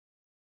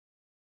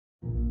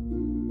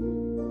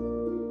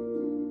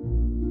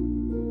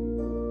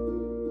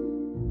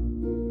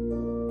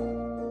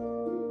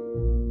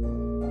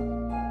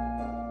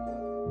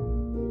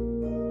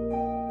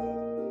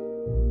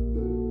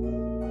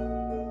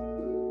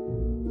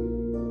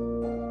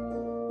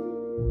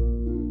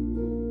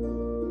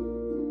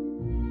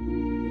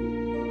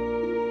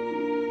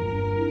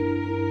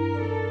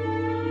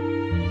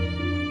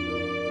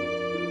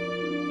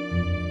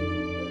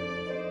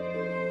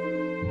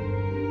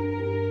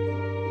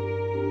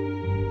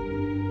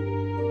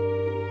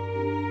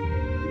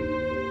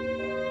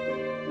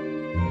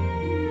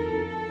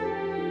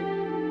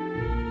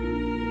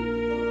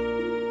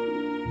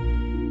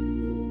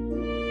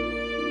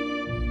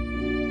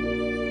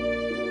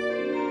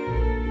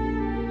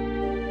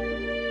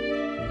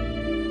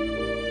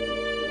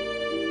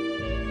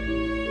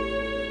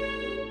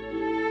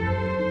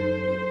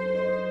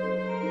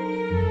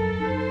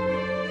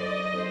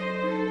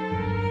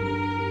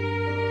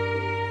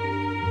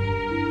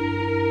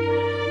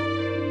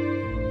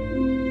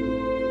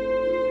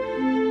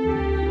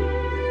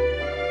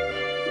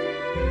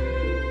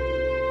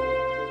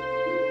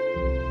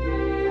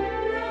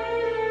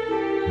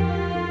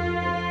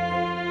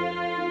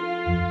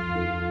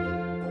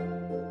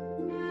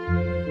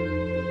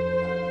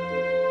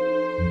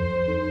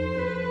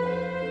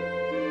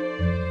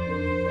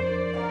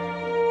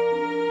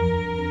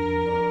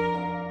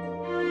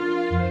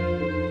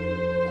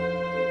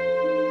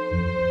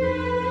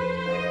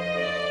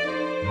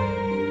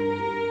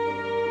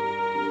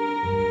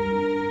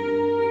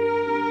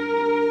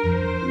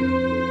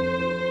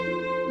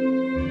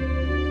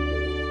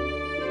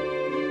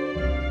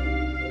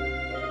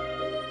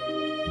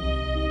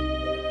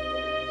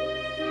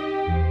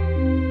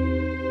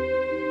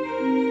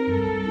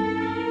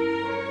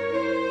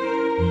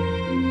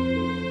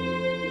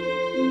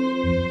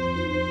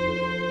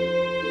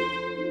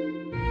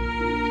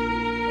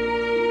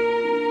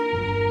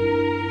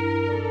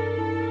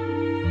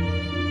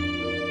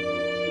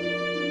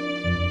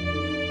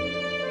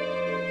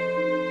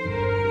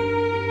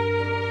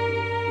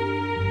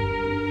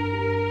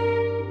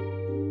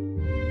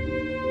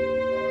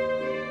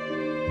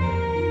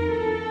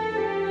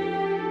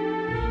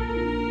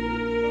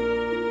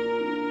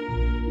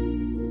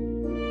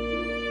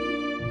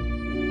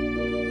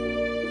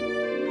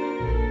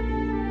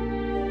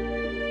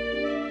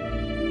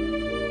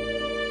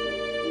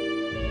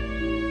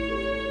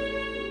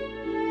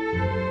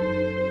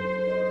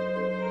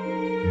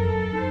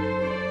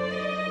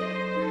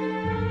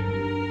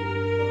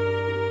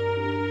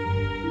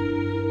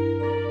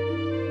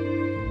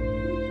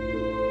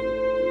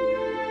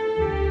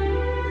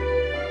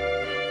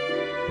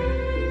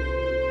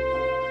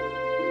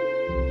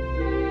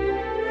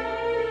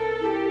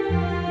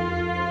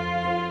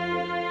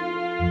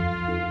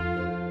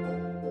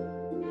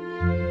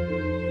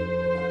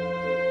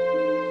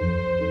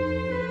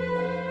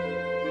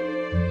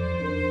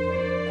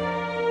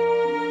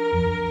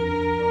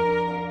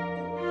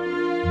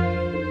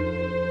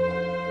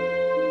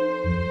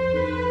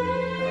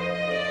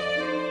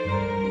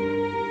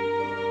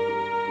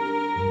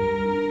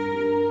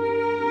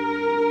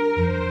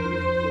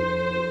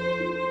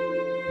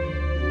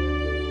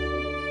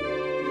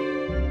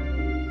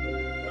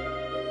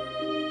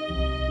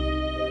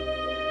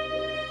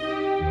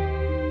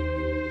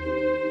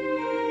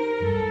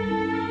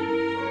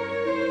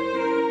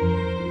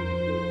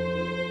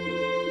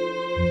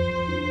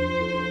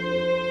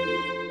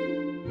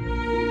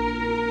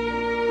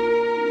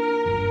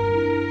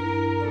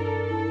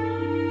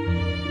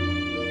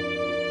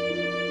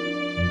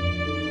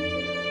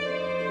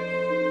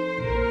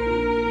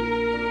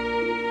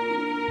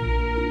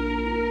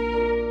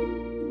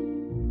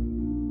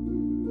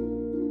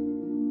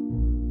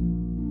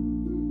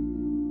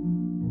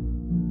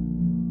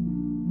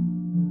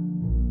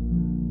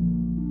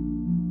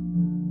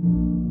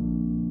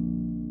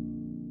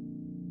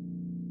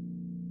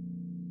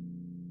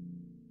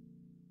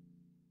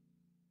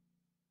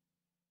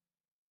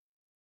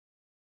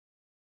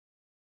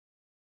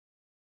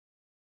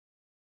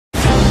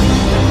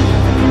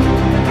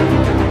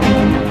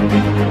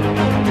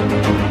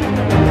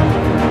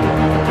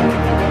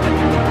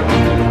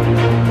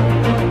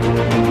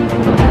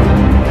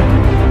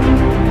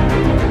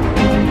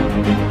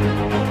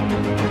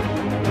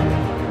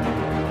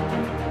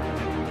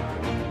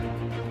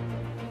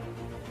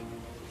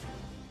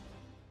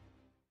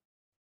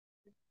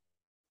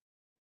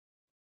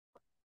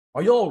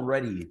Are you all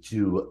ready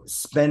to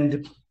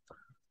spend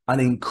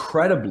an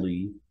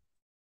incredibly,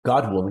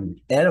 God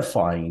willing,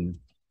 edifying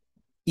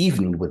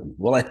evening with me?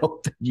 Well, I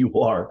hope that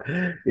you are.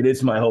 It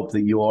is my hope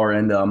that you are.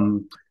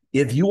 And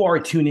if you are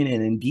tuning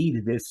in,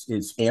 indeed, this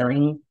is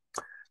airing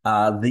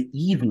the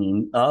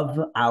evening of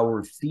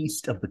our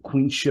feast of the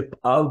Queenship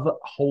of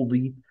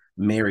Holy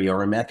Mary,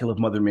 our Immaculate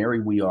Mother Mary.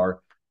 We are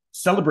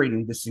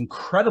celebrating this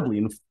incredibly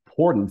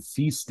important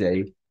feast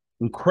day,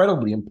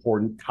 incredibly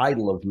important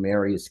title of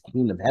Mary as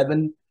Queen of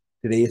Heaven.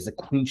 Today is the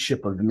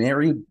Queenship of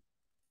Mary,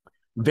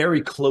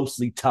 very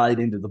closely tied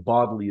into the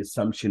bodily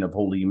assumption of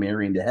Holy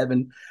Mary into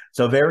heaven.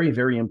 So very,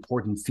 very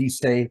important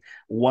feast day,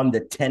 one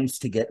that tends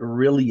to get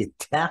really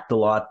attacked a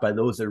lot by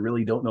those that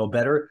really don't know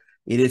better.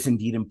 It is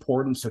indeed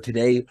important. So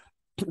today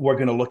we're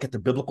going to look at the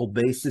biblical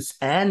basis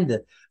and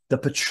the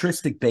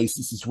patristic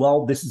basis as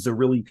well. This is a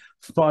really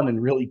fun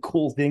and really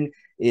cool thing,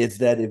 is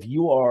that if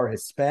you are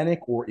Hispanic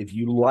or if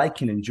you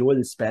like and enjoy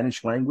the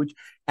Spanish language,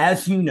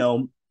 as you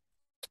know,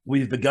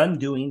 we've begun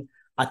doing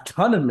a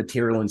ton of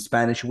material in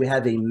Spanish. We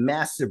have a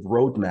massive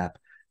roadmap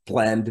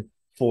planned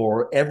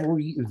for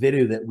every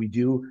video that we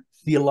do,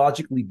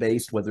 theologically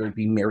based, whether it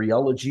be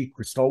Mariology,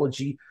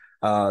 Christology,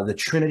 the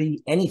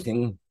Trinity,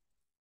 anything,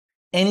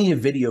 any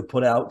video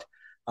put out,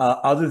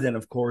 other than,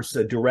 of course,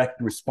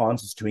 direct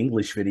responses to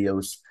English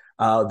videos.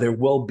 There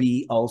will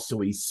be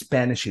also a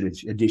Spanish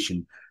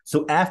edition.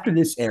 So after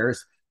this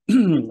airs,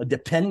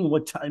 depending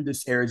what time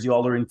this airs, you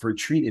all are in for a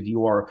treat. If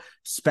you are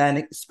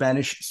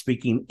Spanish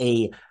speaking,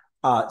 a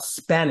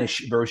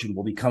Spanish version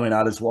will be coming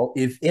out as well.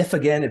 If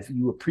again, if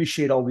you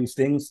appreciate all these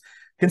things,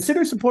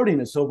 consider supporting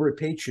us over at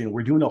Patreon.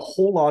 We're doing a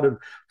whole lot of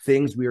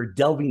things. We are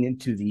delving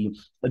into the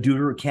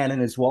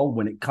Deuterocanon as well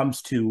when it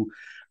comes to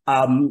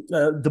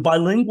the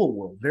bilingual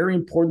world. Very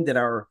important that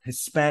our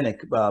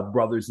Hispanic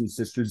brothers and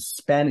sisters,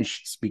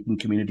 Spanish-speaking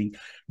community,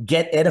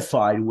 get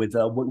edified with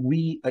what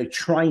we are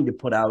trying to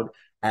put out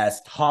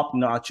as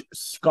top-notch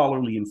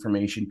scholarly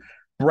information,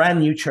 brand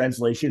new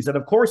translations. And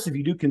of course, if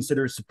you do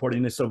consider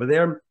supporting us over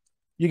there,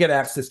 you get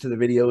access to the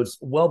videos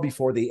well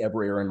before they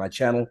ever air on my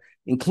channel,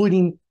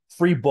 including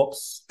free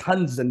books,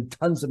 tons and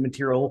tons of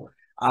material.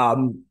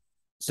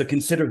 So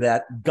consider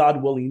that.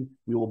 God willing,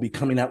 we will be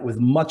coming out with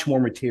much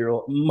more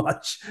material,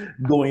 much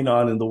going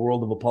on in the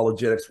world of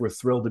apologetics. We're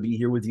thrilled to be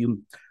here with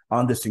you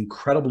on this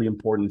incredibly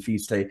important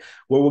feast day,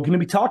 where we're going to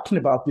be talking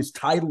about this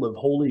title of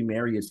Holy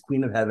Mary as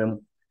Queen of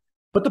Heaven.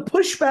 But the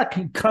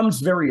pushback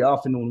comes very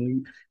often when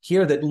we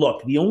hear that,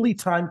 look, the only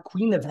time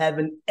Queen of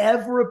Heaven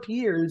ever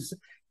appears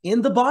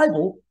in the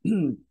Bible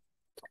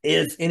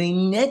is in a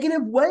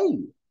negative way.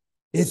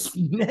 It's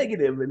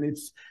negative, and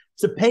it's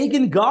a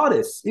pagan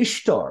goddess,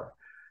 Ishtar.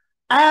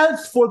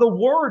 As for the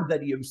word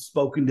that you have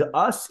spoken to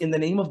us in the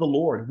name of the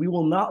Lord, we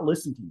will not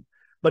listen to you,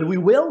 but we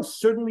will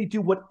certainly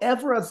do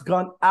whatever has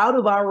gone out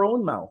of our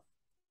own mouth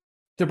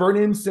to burn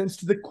incense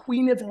to the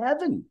Queen of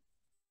Heaven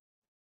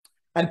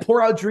and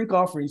pour out drink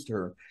offerings to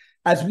her,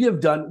 as we have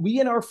done, we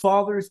and our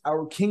fathers,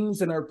 our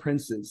kings and our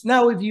princes.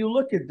 Now, if you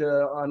look at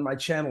on my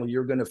channel,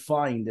 you're going to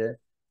find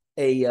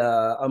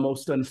a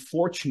most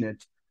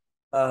unfortunate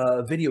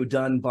video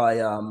done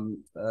by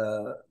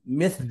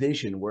Myth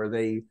Vision, where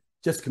they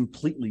just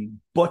completely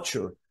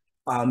butcher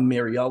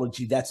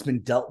Mariology. That's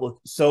been dealt with.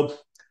 So,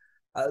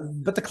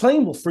 but the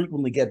claim will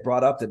frequently get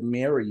brought up that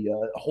Mary,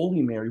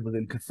 Holy Mary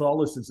within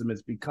Catholicism,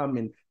 has become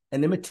an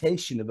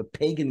imitation of a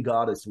pagan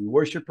goddess. We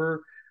worship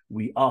her.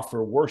 We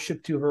offer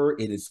worship to her.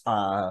 It is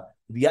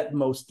the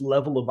utmost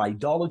level of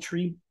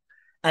idolatry.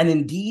 And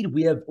indeed,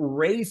 we have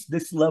raised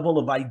this level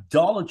of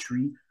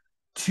idolatry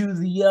to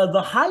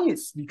the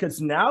highest,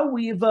 because now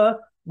we've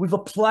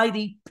applied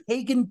a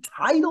pagan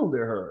title to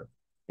her.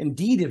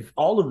 Indeed, if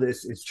all of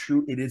this is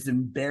true, it is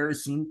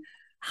embarrassing.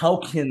 How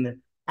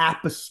can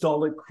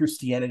apostolic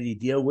Christianity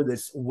deal with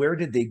this? Where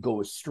did they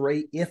go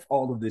astray if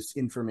all of this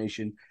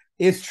information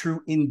is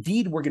true?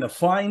 Indeed, we're going to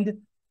find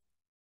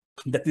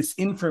that this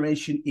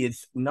information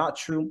is not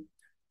true.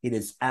 It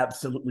is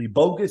absolutely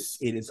bogus.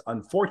 It is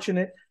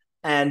unfortunate.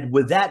 And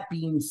with that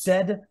being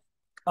said,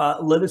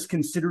 let us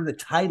consider the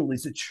title.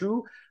 Is it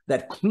true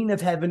that Queen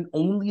of Heaven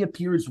only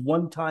appears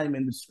one time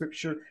in the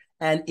scripture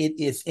and it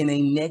is in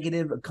a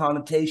negative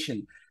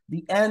connotation?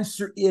 The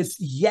answer is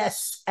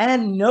yes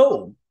and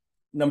no.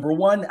 Number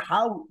one,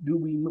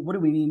 what do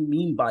we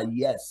mean by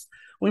yes?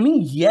 We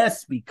mean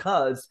yes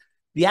because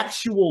the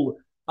actual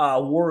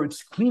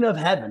words Queen of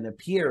Heaven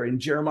appear in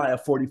Jeremiah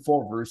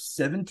 44, verse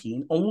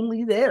 17,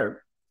 only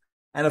there.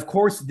 And of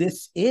course,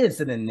 this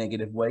is in a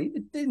negative way.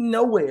 In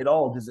no way at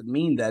all does it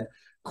mean that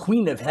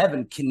Queen of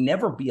Heaven can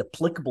never be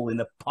applicable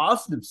in a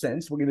positive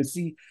sense. We're going to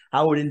see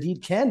how it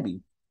indeed can be.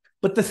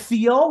 But the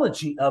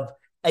theology of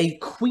a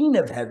Queen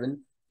of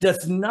Heaven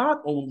does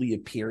not only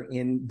appear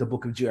in the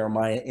book of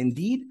Jeremiah.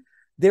 Indeed,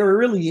 there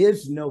really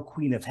is no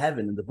Queen of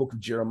Heaven in the book of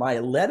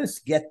Jeremiah. Let us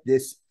get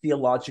this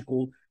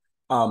theological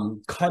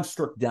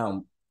construct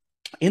down.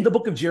 In the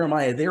book of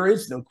Jeremiah, there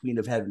is no Queen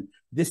of Heaven.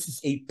 This is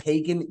a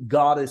pagan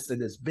goddess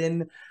that has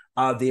been,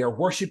 they are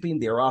worshiping,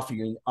 they are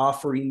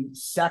offering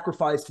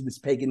sacrifice to this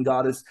pagan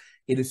goddess.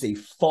 It is a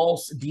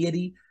false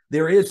deity.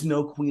 There is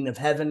no Queen of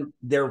Heaven.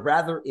 There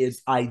rather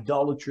is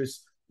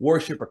idolatrous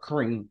worship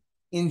occurring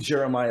in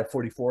Jeremiah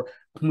 44.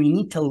 We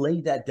need to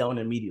lay that down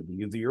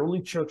immediately. The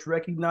early church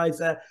recognized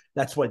that.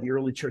 That's why the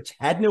early church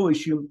had no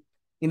issue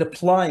in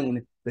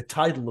applying the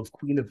title of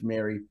Queen of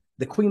Mary,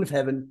 the Queen of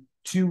Heaven,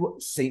 to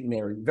Saint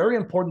Mary. Very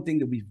important thing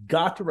that we've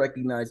got to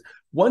recognize.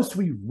 Once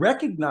we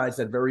recognize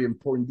that very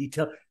important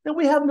detail, then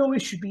we have no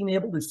issue being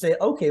able to say,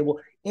 okay, well,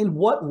 in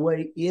what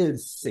way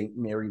is Saint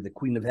Mary the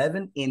Queen of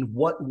Heaven? In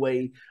what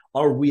way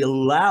are we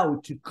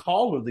allowed to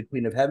call her the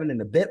Queen of Heaven?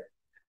 In a bit,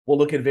 we'll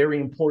look at very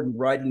important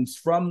writings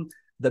from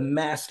the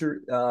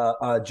master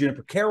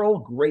Juniper Carroll,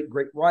 great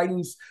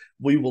writings.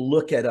 We will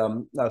look at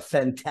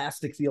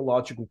fantastic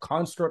theological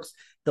constructs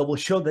that will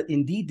show that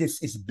indeed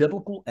this is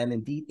biblical and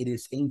indeed it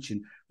is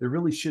ancient. There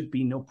really should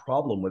be no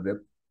problem with it.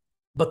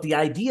 But the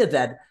idea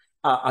that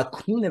a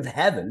Queen of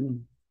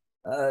Heaven,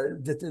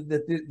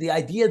 the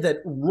idea that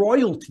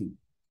royalty,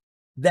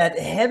 that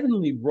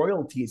heavenly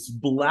royalty is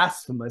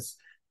blasphemous,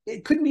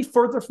 it couldn't be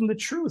further from the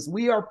truth.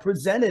 We are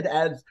presented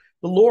as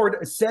the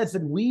Lord says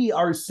that we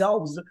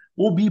ourselves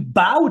will be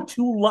bowed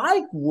to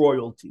like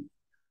royalty.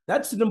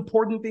 That's an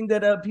important thing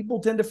that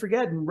people tend to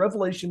forget. In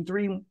Revelation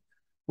 3,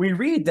 we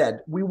read that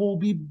we will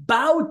be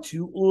bowed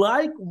to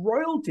like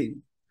royalty.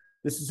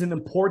 This is an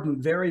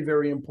important, very,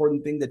 very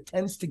important thing that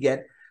tends to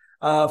get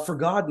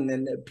forgotten,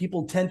 and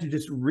people tend to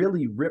just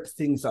really rip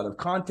things out of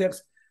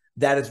context.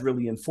 That is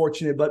really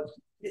unfortunate, but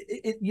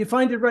you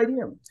find it right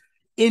here.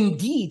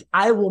 Indeed,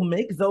 I will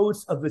make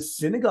those of the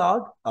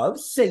synagogue of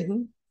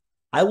Satan,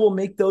 I will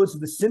make those of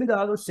the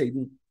synagogue of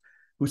Satan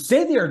who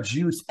say they are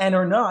Jews and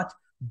are not,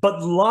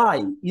 but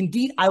lie.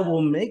 Indeed, I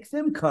will make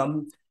them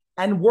come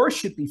and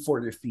worship before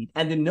your feet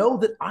and to know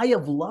that I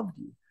have loved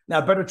you. Now,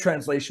 a better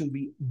translation would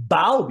be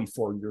bow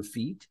before your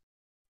feet.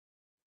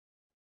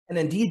 And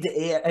indeed,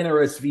 the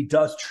NRSV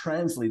does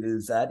translate it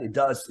as that.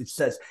 It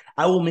says,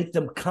 I will make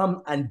them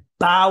come and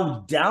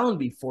bow down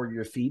before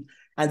your feet,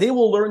 and they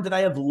will learn that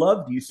I have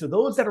loved you. So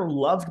those that are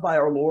loved by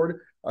our Lord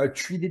are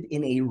treated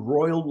in a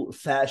royal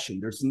fashion.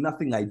 There's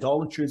nothing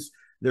idolatrous.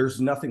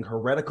 There's nothing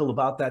heretical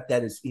about that.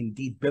 That is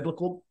indeed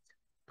biblical,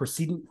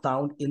 proceeding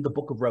found in the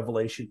book of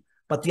Revelation.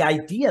 But the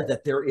idea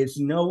that there is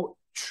no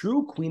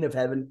true Queen of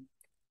Heaven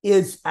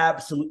is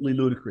absolutely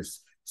ludicrous.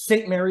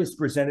 Saint Mary is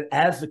presented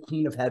as the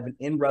Queen of Heaven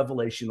in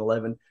Revelation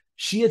 11.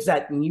 She is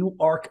that new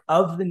ark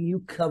of the new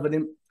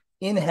covenant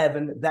in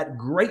heaven, that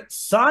great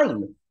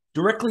sign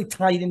directly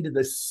tied into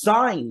the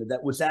sign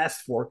that was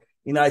asked for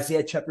in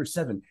Isaiah chapter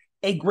 7.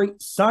 A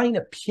great sign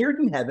appeared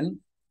in heaven,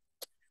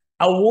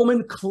 a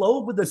woman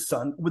clothed with the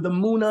sun, with the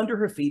moon under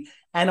her feet,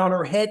 and on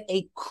her head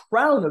a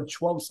crown of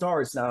 12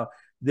 stars. Now,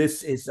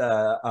 this is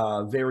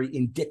very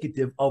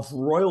indicative of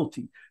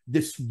royalty.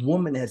 This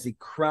woman has a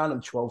crown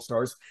of 12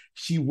 stars.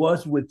 She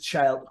was with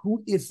child.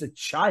 Who is the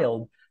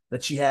child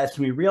that she has?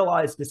 We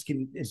realize this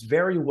is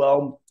very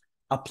well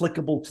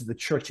applicable to the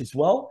church as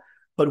well.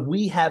 But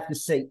we have to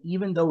say,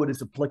 even though it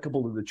is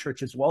applicable to the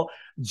church as well,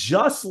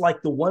 just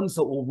like the ones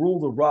that will rule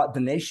the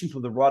nations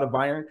with a rod of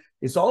iron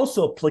is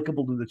also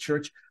applicable to the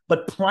church,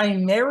 but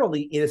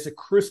primarily it is a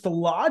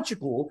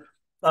Christological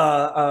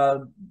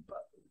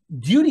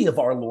duty of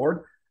our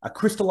Lord, the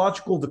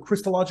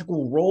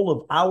Christological role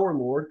of our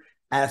Lord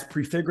as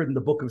prefigured in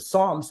the book of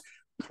Psalms.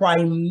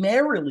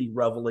 Primarily,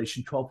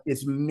 Revelation 12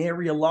 is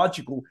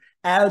Mariological,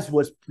 as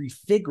was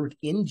prefigured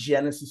in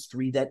Genesis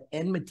 3, that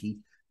enmity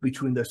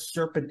between the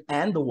serpent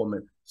and the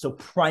woman. So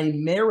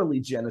primarily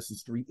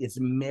Genesis 3 is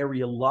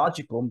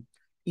Mariological,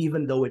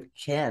 even though it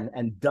can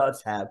and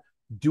does have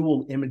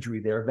dual imagery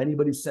there. If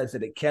anybody says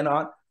that it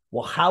cannot,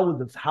 well, how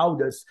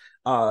does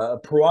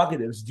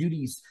prerogatives,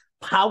 duties,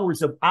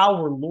 powers of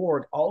our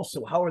Lord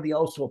also, how are they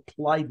also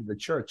applied to the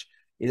church?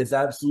 It is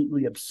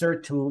absolutely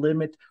absurd to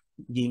limit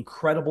the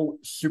incredible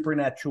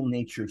supernatural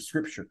nature of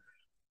Scripture.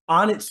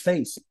 On its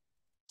face,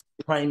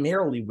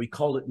 primarily, we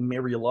call it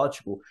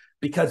Mariological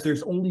because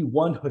there's only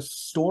one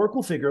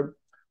historical figure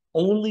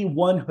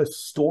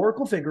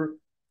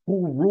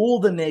who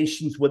ruled the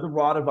nations with a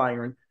rod of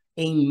iron,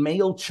 a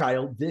male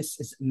child. This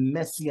is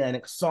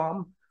Messianic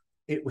Psalm.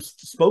 It was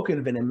spoken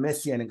of in a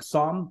Messianic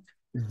Psalm.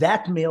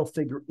 That male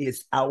figure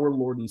is our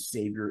Lord and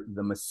Savior,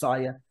 the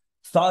Messiah.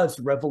 Thus,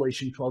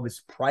 Revelation 12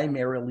 is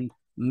primarily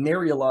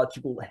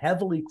Mariological,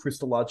 heavily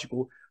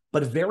Christological,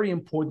 but very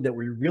important that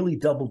we really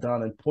double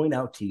down and point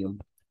out to you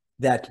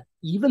that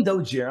even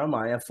though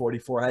Jeremiah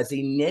 44 has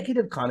a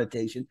negative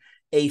connotation,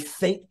 a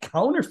fake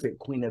counterfeit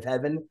Queen of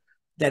Heaven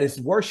that is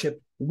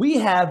worshipped, we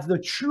have the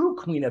true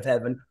Queen of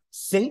Heaven,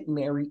 Saint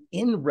Mary,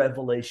 in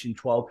Revelation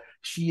 12.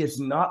 She is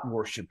not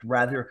worshipped.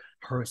 Rather,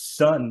 her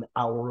Son,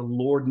 our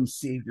Lord and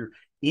Savior,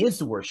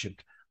 is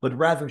worshipped, but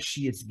rather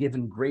she is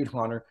given great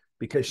honor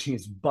because she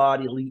is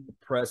bodily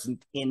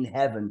present in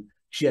heaven.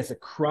 She has a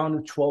crown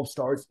of 12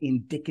 stars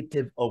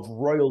indicative of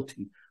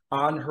royalty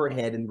on her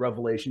head in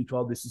Revelation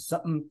 12. This is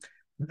something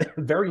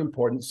very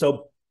important.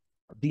 So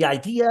the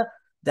idea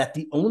that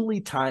the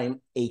only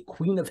time a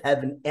Queen of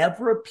Heaven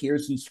ever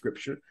appears in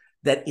Scripture,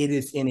 that it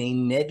is in a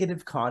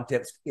negative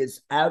context,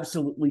 is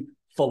absolutely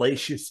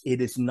fallacious.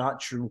 It is not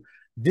true.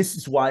 This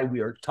is why we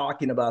are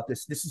talking about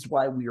this. This is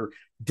why we are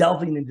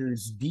delving into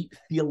this deep,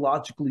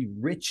 theologically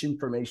rich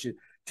information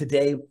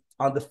today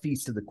on the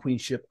feast of the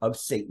Queenship of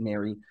St.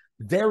 Mary,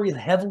 very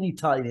heavily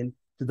tied in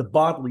to the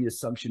bodily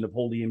assumption of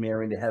Holy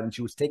Mary into heaven.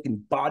 She was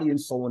taken body and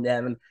soul into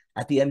heaven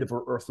at the end of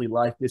her earthly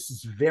life. This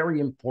is very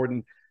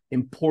important,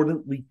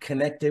 importantly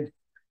connected.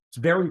 It's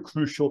very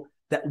crucial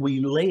that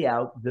we lay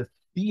out the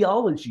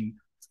theology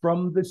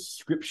from the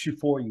scripture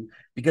for you,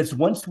 because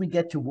once we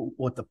get to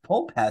what the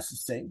Pope has to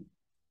say,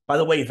 by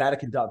the way,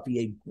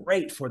 Vatican.va,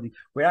 great for the,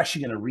 we're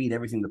actually going to read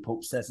everything the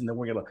Pope says, and then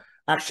we're going to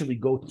actually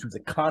go through the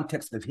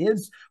context of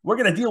his, we're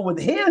going to deal with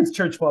his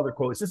church father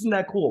quotes. Isn't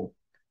that cool?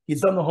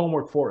 He's done the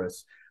homework for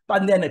us.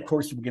 But then, of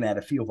course, we're going to add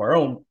a few of our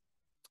own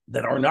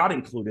that are not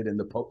included in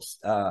the Pope's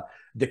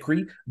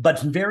decree.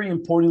 But very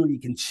importantly, you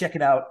can check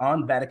it out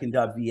on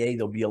Vatican.va.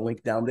 There'll be a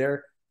link down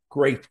there.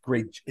 Great,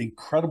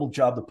 incredible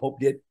job the Pope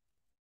did.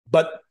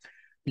 But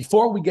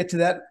before we get to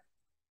that,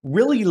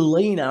 really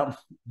laying out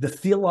the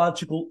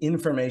theological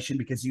information,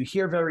 because you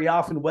hear very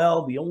often,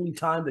 well, the only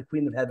time the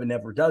Queen of Heaven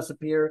ever does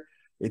appear,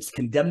 it's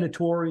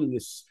condemnatory.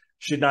 This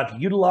should not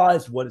be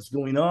utilized. What is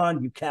going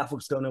on? You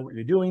Catholics don't know what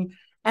you're doing.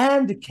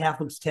 And the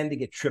Catholics tend to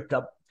get tripped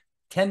up,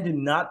 tend to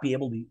not be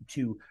able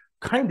to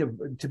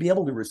be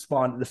able to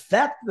respond. The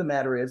fact of the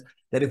matter is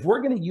that if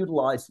we're going to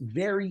utilize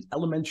very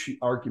elementary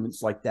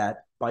arguments like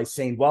that by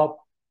saying,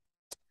 well,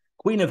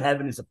 Queen of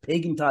Heaven is a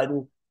pagan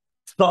title,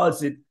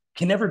 thus it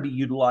can never be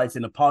utilized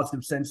in a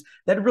positive sense,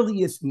 that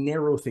really is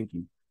narrow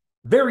thinking.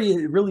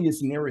 It really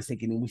is narrow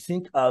thinking. And we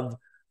think of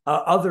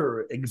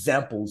other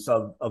examples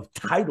of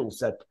titles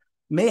that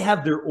may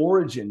have their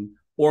origin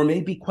or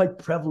may be quite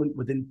prevalent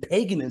within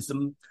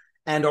paganism,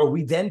 and are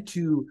we then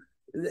to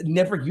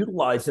never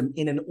utilize them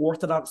in an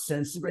orthodox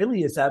sense? It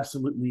really is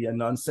absolutely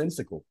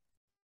nonsensical.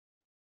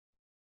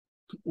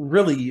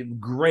 Really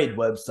great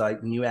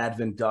website,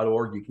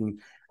 newadvent.org. You can,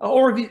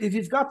 or if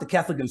you've got the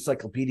Catholic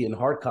Encyclopedia in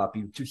hard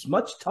copy, which is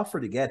much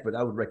tougher to get, but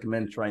I would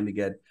recommend trying to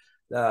get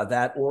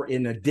that, or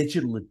in a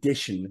digital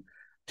edition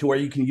to where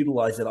you can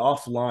utilize it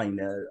offline.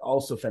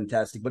 Also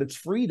fantastic, but it's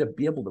free to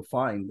be able to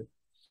find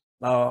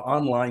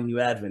online. New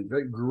Advent,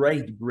 very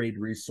great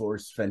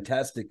resource,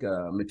 fantastic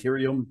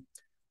material.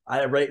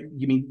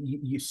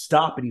 You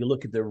stop and you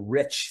look at the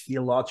rich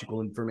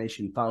theological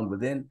information found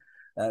within.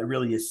 It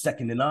really is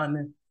second to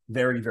none.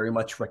 Very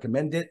much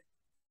recommend it.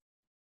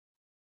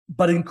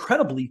 But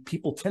incredibly,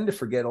 people tend to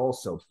forget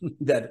also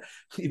that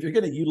if you're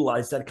going to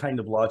utilize that kind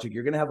of logic,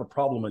 you're going to have a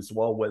problem as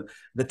well with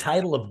the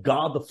title of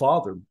God the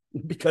Father,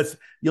 because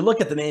you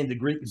look at the name, the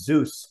Greek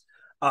Zeus,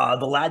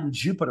 the Latin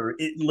Jupiter,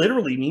 it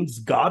literally means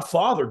God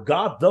Father,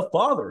 God the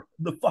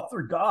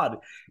Father God.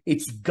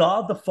 It's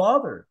God the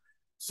Father.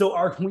 So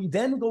are we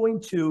then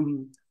going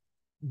to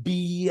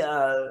be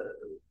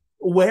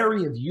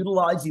wary of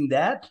utilizing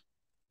that,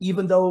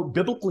 even though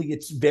biblically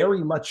it's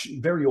very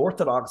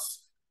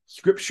orthodox,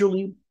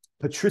 scripturally,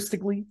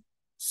 patristically,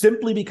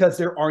 simply because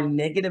there are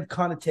negative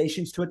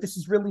connotations to it? This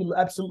is really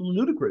absolutely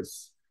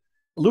ludicrous.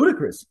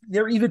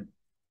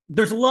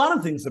 There's a lot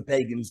of things the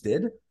pagans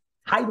did,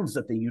 titles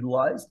that they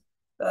utilized,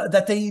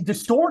 that they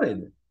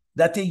distorted,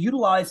 that they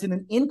utilized in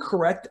an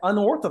incorrect,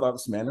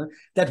 unorthodox manner,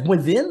 that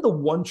within the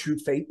one true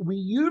faith, we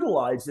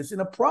utilize this in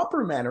a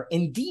proper manner.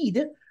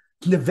 Indeed,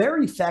 the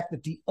very fact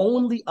that the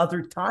only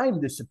other time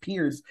this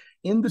appears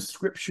in the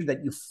scripture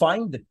that you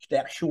find the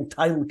actual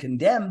title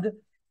condemned,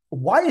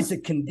 why is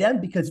it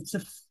condemned? Because it's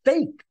a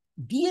fake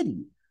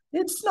deity.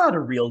 It's not a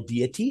real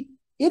deity.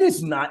 There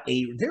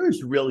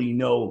is really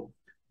no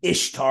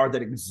Ishtar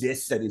that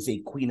exists that is a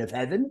queen of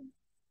heaven.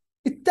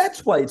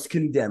 That's why it's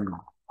condemned.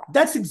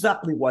 That's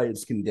exactly why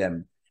it's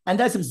condemned. And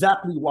that's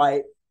exactly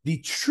why the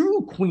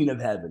true queen of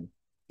heaven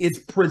is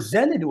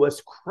presented to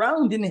us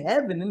crowned in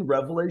heaven in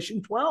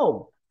Revelation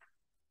 12.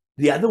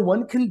 The other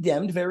one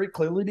condemned very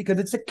clearly because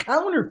it's a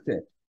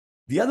counterfeit.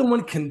 The other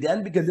one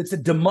condemned because it's a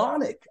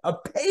demonic, a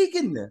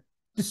pagan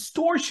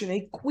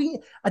distortion,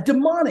 a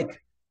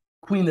demonic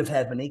queen of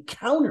heaven, a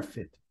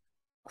counterfeit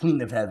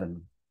queen of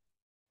heaven.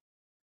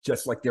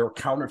 Just like there are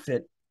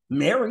counterfeit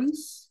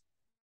Marys,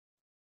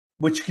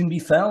 which can be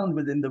found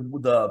within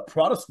the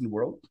Protestant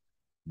world,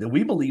 that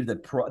we believe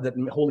that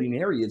Holy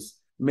Mary is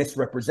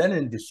misrepresented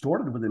and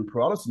distorted within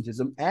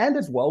Protestantism and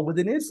as well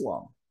within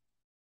Islam.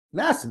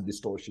 Massive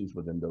distortions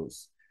within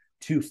those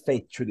two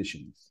faith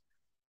traditions.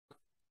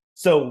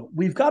 So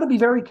we've got to be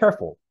very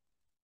careful,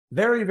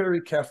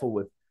 very careful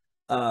with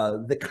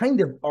the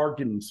kind of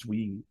arguments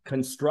we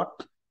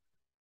construct,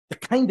 the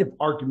kind of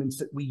arguments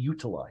that we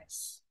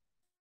utilize.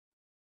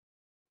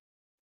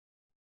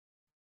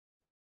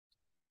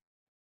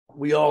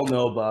 We all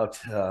know about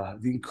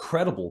the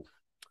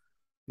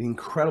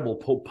incredible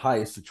Pope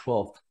Pius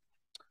XII.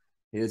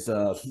 His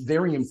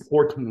very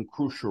important and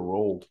crucial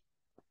role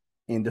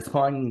in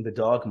defining the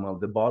dogma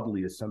of the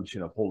bodily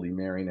assumption of Holy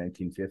Mary in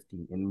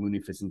 1950 in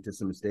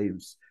Munificentissimus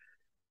Deus.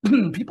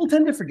 People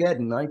tend to forget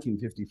in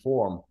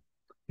 1954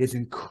 his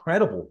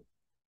incredible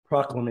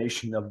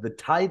proclamation of the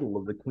title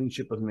of the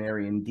Queenship of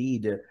Mary.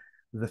 Indeed,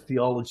 the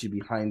theology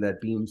behind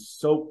that being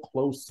so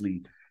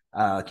closely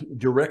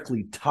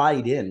directly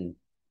tied in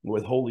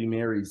with Holy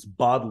Mary's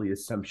bodily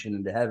assumption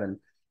into heaven.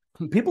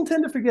 People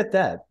tend to forget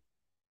that.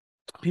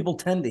 People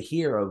tend to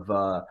hear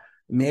of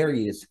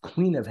Mary as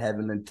Queen of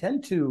Heaven and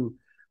tend to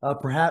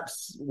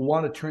perhaps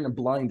want to turn a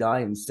blind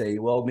eye and say,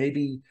 well,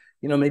 maybe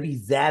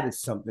that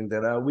is something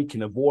that we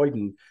can avoid.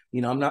 And,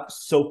 I'm not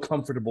so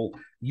comfortable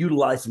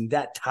utilizing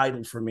that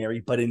title for Mary,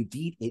 but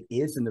indeed it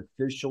is an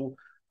official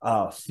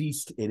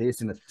feast. It is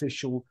an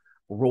official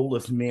role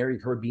of Mary,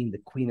 her being the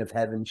Queen of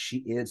Heaven. She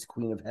is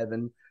Queen of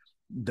Heaven.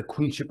 The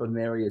Queenship of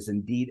Mary is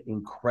indeed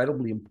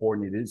incredibly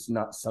important. It is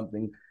not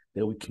something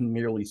that we can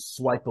merely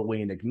swipe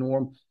away and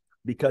ignore,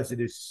 because it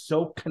is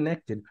so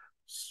connected,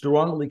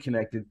 strongly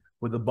connected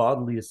with the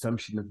bodily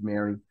assumption of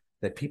Mary,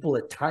 that people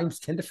at times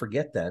tend to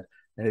forget that.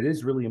 And it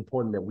is really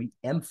important that we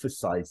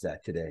emphasize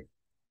that today.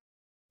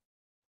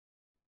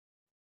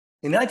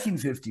 In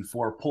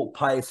 1954, Pope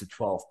Pius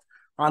XII,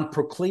 on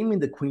proclaiming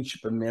the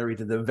Queenship of Mary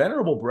to the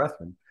venerable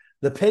brethren,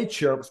 the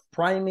patriarchs,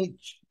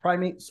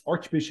 primates,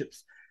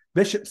 archbishops,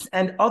 bishops,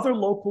 and other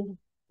local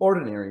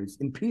ordinaries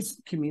in peace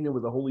and communion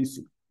with the Holy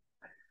See,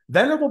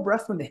 venerable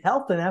brethren,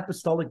 health and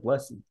apostolic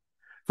blessing.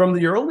 From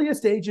the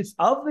earliest ages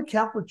of the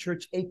Catholic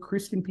Church, a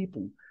Christian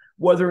people,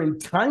 whether in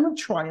time of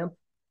triumph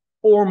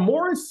or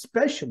more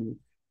especially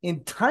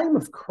in time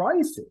of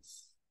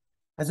crisis,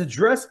 has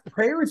addressed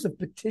prayers of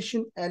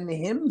petition and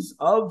hymns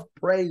of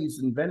praise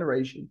and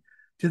veneration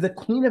to the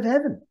Queen of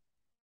Heaven.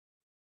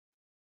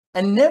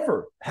 And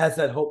never has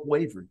that hope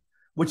wavered,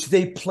 which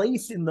they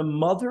place in the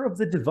mother of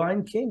the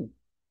divine King,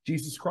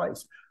 Jesus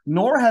Christ.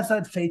 Nor has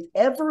that faith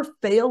ever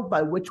failed,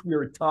 by which we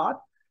are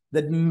taught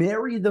that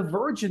Mary, the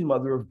Virgin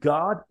Mother of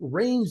God,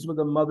 reigns with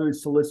a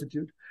mother's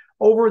solicitude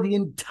over the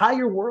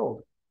entire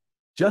world,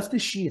 just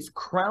as she is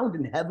crowned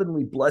in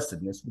heavenly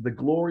blessedness with the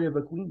glory of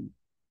a queen.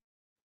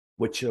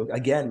 Which,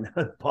 again,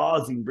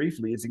 pausing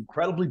briefly, is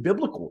incredibly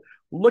biblical.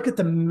 Look at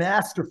the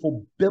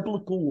masterful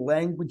biblical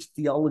language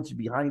theology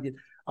behind it.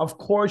 Of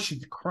course,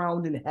 she's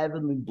crowned in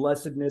heavenly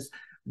blessedness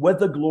with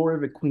the glory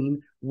of a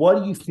queen. What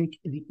do you think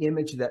the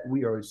image that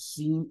we are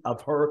seeing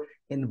of her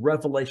in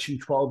Revelation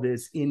 12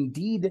 is?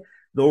 Indeed,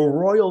 the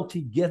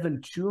royalty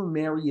given to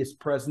Mary is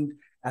present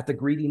at the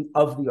greeting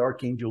of the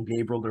Archangel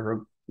Gabriel to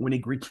her when he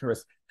greets her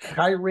as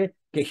Chaire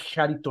que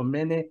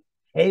charitomene,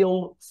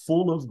 hail,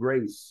 full of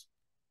grace.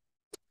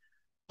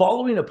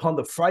 Following upon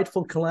the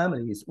frightful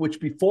calamities which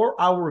before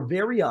our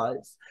very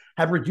eyes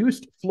have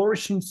reduced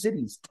flourishing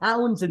cities,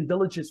 towns, and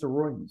villages to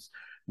ruins,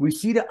 we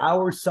see to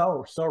our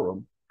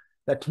sorrow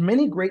that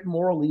many great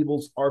moral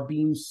evils are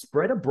being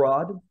spread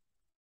abroad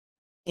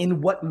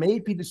in what may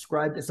be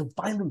described as a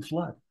violent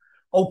flood.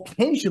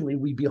 Occasionally,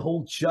 we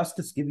behold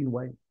justice giving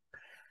way.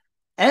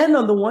 And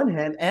on the one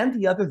hand, and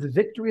the other, the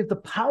victory of the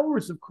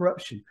powers of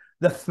corruption.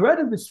 The threat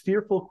of this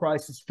fearful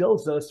crisis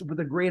fills us with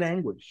a great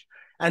anguish.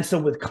 And so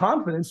with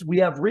confidence, we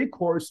have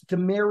recourse to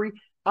Mary,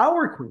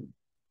 our Queen,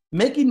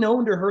 making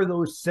known to her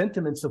those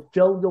sentiments of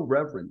filial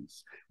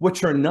reverence,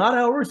 which are not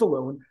ours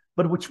alone,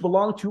 but which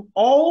belong to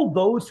all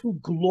those who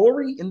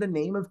glory in the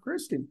name of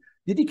Christian.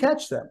 Did you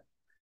catch that?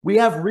 We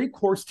have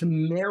recourse to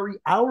Mary,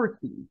 our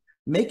Queen,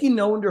 making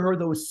known to her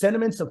those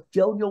sentiments of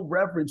filial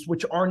reverence,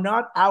 which are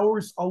not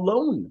ours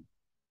alone.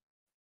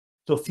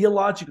 So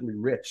theologically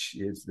rich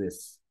is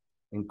this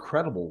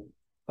incredible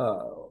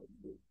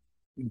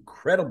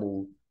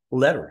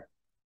letter.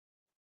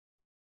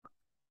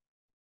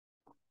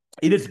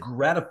 It is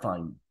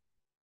gratifying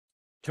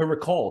to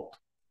recall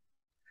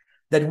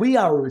that we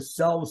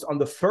ourselves, on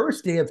the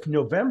first day of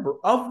November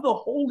of the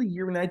holy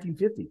year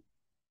 1950,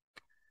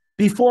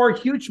 before a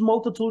huge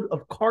multitude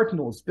of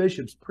cardinals,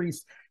 bishops,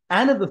 priests,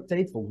 and of the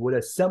faithful would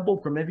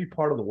assemble from every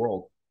part of the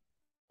world,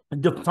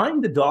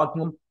 defined the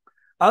dogma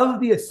of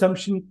the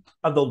Assumption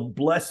of the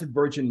Blessed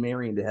Virgin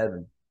Mary into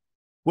heaven,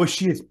 where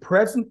she is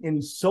present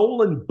in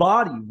soul and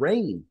body,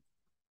 reigning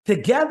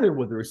together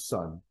with her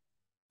Son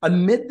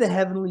amid the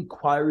heavenly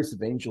choirs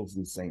of angels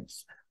and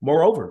saints.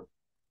 Moreover,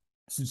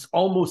 since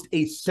almost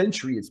a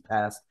century has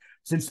passed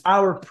since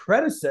our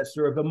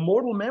predecessor of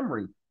immortal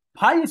memory,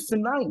 Pius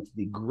IX,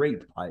 the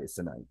great Pius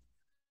IX,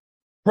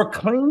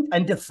 proclaimed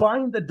and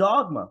defined the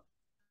dogma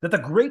that the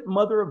great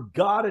Mother of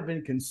God had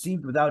been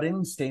conceived without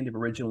any stain of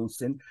original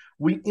sin,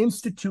 we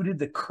instituted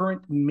the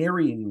current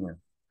Marian year.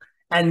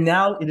 And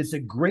now it is a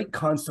great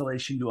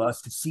consolation to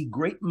us to see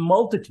great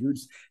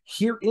multitudes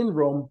here in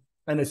Rome,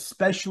 and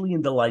especially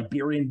in the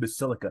Liberian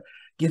Basilica,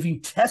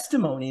 giving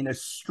testimony in a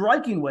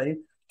striking way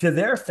to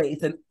their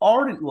faith and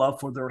ardent love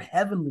for their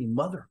heavenly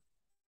mother.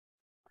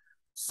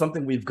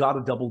 Something we've got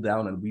to double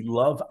down on. We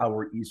love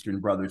our Eastern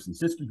brothers and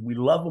sisters. We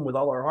love them with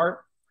all our heart.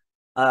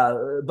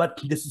 But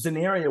this is an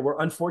area where,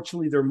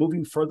 unfortunately, they're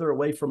moving further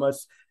away from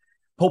us.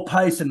 Pope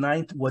Pius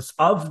IX was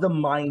of the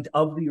mind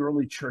of the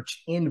early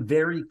church in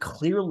very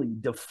clearly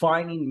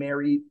defining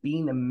Mary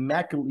being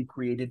immaculately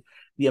created.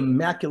 The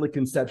Immaculate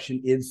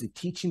Conception is a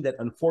teaching that,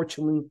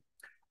 unfortunately,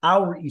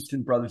 our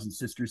Eastern brothers and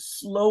sisters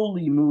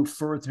slowly move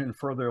further and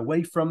further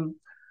away from.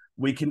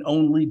 We can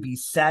only be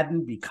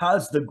saddened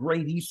because the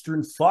great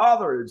Eastern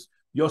fathers,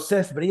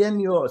 Joseph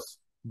Brenius,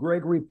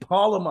 Gregory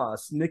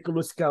Palamas,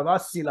 Nicholas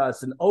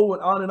Kavasilas, and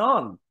on and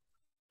on.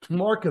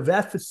 Mark of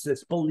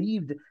Ephesus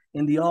believed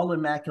in the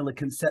all-immaculate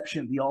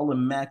conception, the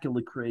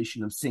all-immaculate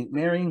creation of St.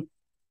 Mary.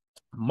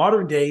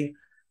 Modern day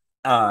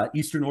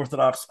Eastern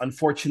Orthodox,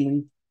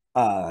 unfortunately,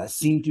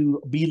 seem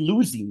to be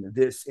losing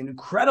this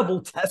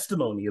incredible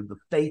testimony of the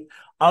faith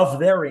of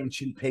their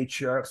ancient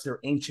patriarchs, their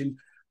ancient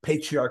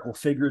patriarchal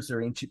figures,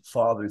 their ancient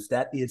fathers.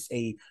 That is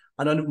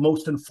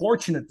most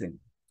unfortunate thing.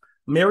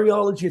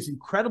 Mariology is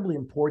incredibly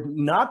important,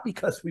 not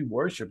because we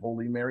worship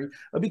Holy Mary,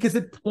 but because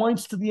it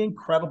points to the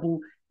incredible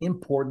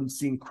importance,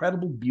 the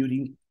incredible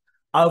beauty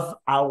of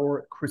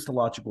our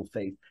Christological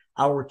faith,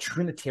 our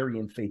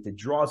Trinitarian faith that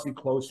draws you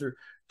closer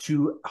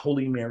to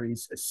Holy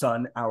Mary's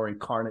Son, our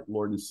incarnate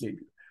Lord and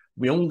Savior.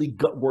 We only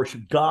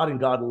worship God and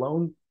God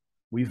alone.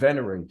 We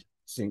venerate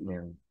St.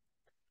 Mary.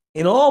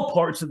 In all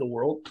parts of the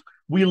world,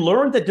 we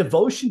learn that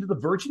devotion to the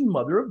Virgin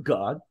Mother of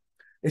God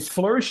is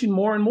flourishing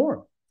more and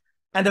more,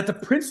 and that the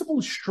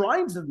principal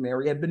shrines of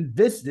Mary have been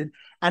visited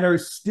and are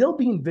still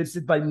being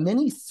visited by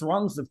many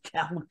throngs of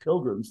Catholic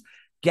pilgrims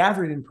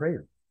gathered in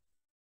prayer.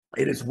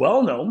 It is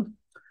well known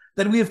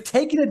that we have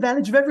taken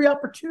advantage of every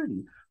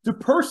opportunity through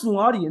personal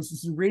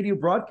audiences and radio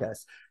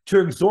broadcasts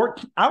to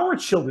exhort our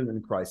children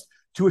in Christ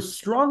to a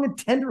strong and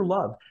tender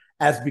love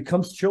as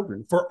becomes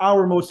children for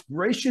our most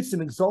gracious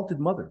and exalted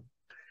Mother.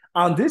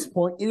 On this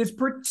point, it is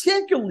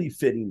particularly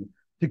fitting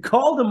to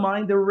call to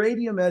mind the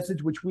radio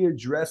message which we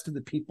addressed to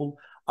the people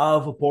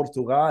of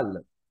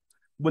Portugal.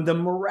 When the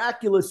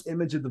miraculous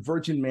image of the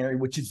Virgin Mary,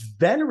 which is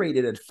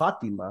venerated at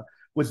Fatima,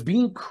 was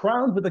being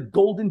crowned with a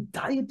golden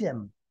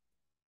diadem.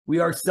 We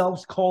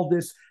ourselves call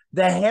this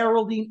the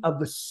heralding of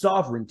the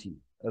sovereignty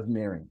of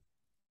Mary.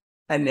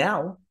 And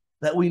now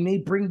that we may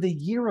bring the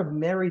year of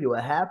Mary to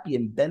a happy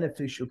and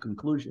beneficial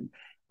conclusion,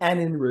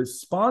 and in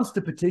response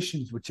to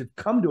petitions which have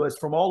come to us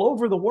from all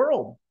over the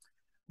world,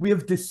 we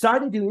have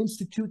decided to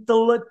institute the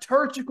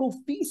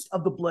liturgical feast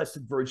of the Blessed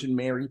Virgin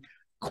Mary,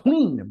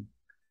 Queen.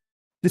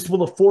 This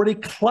will afford a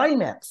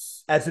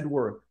climax, as it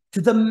were,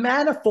 to the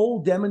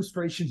manifold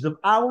demonstrations of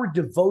our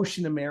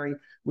devotion to Mary,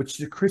 which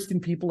the Christian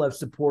people have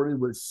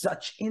supported with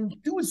such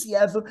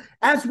enthusiasm,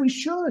 as we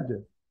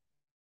should.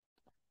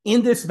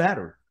 In this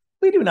matter,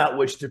 we do not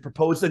wish to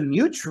propose a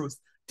new truth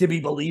to be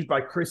believed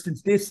by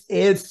Christians. This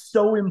is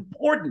so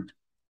important.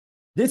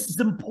 This is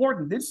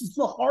important. This is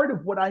the heart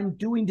of what I'm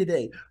doing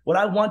today, what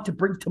I want to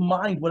bring to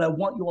mind, what I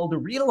want you all to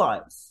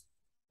realize,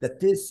 that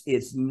this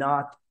is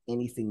not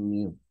anything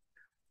new.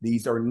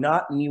 These are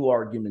not new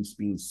arguments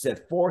being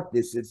set forth.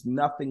 This is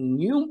nothing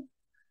new.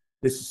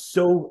 This is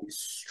so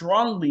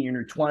strongly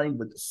intertwined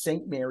with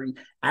St. Mary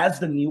as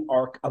the new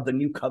ark of the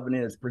new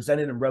covenant as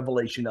presented in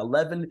Revelation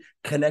 11,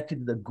 connected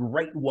to the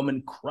great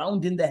woman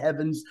crowned in the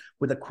heavens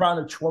with a crown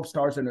of 12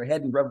 stars on her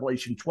head in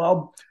Revelation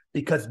 12,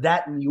 because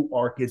that new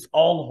ark is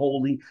all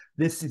holy.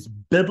 This is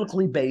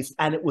biblically based,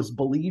 and it was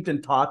believed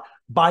and taught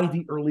by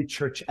the early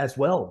church as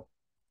well.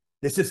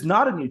 This is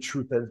not a new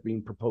truth that is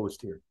being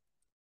proposed here.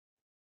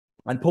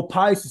 And Pope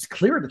Pius is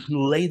clear to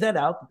lay that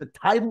out, that the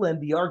title and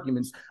the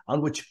arguments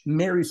on which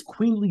Mary's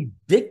queenly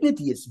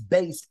dignity is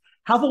based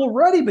have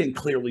already been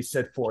clearly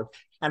set forth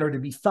and are to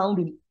be found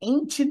in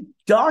ancient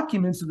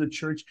documents of the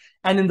church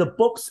and in the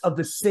books of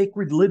the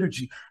sacred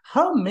liturgy.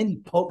 How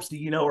many popes do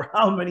you know, or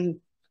how many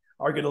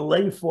are going to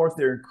lay forth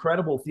their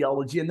incredible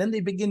theology? And then they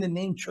begin to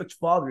name church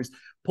fathers.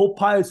 Pope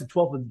Pius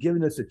XII has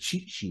given us a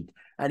cheat sheet,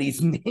 and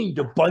he's named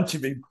a bunch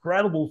of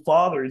incredible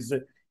fathers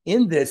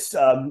in this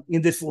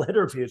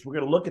letter of his. We're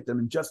going to look at them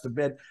in just a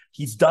bit.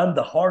 He's done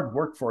the hard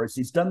work for us.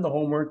 He's done the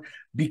homework,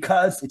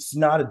 because it's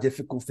not a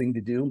difficult thing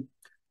to do,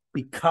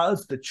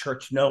 because the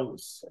church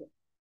knows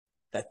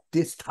that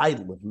this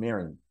title of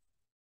Mary,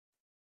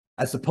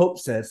 as the Pope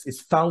says, is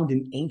found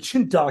in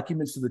ancient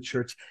documents of the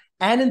church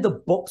and in the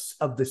books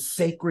of the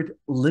sacred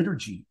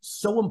liturgy.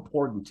 So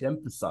important to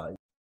emphasize.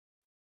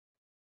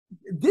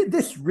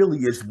 This really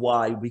is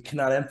why we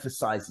cannot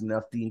emphasize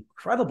enough the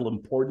incredible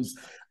importance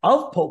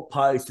of Pope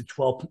Pius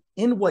XII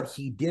in what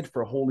he did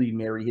for Holy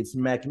Mary, his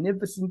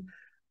magnificent,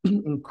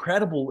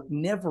 incredible,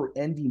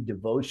 never-ending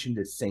devotion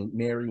to St.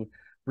 Mary,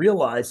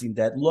 realizing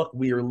that, look,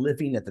 we are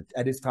living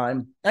at his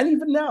time, and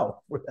even now,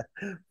 for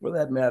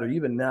that matter,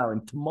 even now,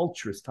 in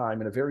tumultuous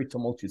time, in a very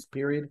tumultuous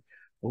period.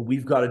 What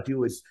we've got to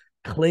do is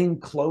cling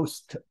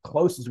close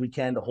as we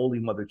can to Holy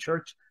Mother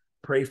Church,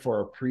 pray for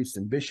our priests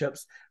and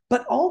bishops,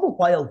 but all the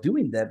while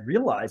doing that,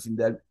 realizing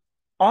that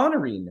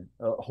honoring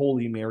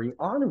Holy Mary,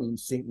 honoring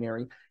St.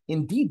 Mary,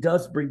 indeed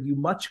does bring you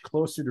much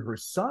closer to her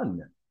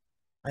Son.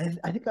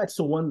 I think that's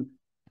the one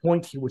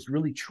point he was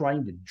really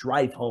trying to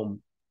drive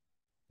home.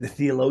 The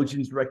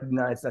theologians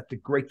recognize that, the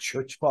great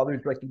church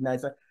fathers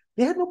recognize that.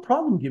 They had no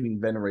problem giving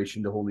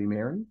veneration to Holy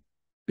Mary,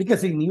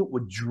 because they knew it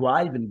would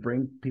drive and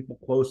bring people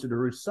closer to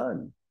her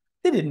Son.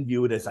 They didn't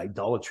view it as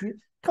idolatry.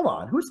 Come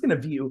on, who's going to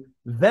view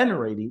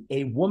venerating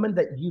a woman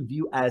that you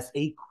view as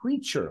a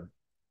creature?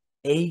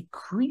 A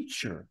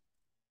creature.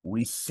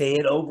 We say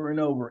it over and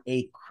over,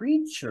 a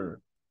creature,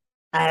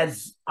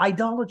 as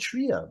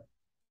idolatria.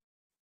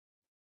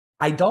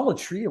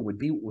 Idolatria would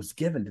be what was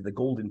given to the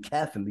golden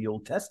calf in the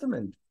Old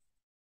Testament.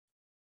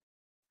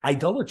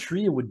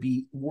 Idolatria would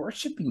be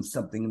worshiping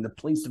something in the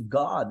place of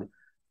God,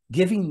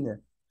 giving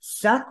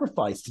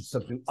sacrifice to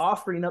something,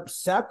 offering up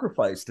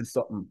sacrifice to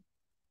something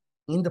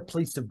in the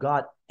place of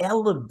God,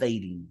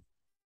 elevating,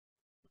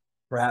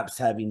 perhaps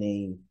having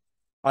a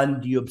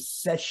undue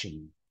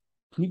obsession.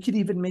 You could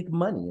even make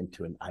money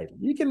into an idol.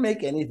 You can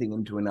make anything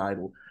into an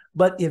idol.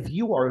 But if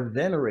you are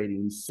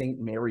venerating Saint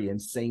Mary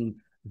and saying,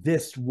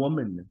 this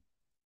woman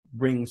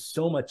brings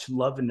so much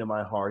love into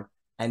my heart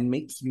and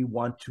makes me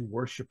want to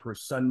worship her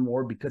son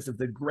more because of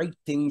the great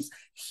things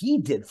he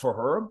did for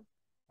her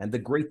and the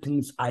great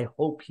things I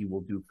hope he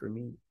will do for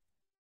me,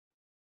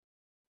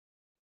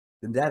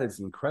 then that is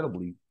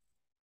incredibly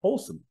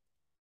wholesome.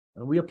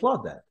 And we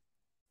applaud that.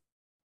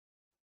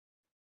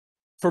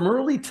 From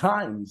early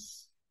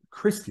times,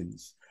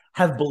 Christians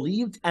have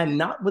believed, and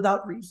not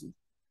without reason,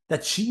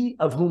 that she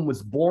of whom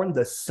was born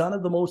the Son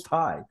of the Most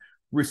High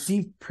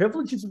received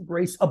privileges of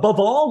grace above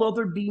all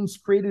other beings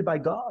created by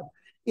God.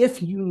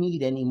 If you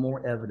need any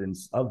more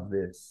evidence of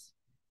this,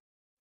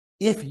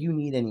 if you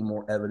need any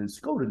more evidence,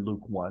 go to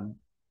Luke 1.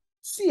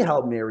 See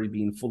how Mary,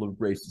 being full of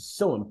grace, is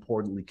so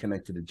importantly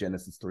connected to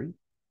Genesis 3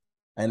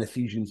 and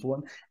Ephesians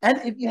 1. And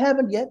if you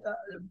haven't yet,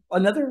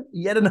 another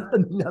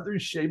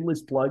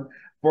shameless plug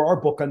for our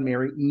book on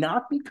Mary,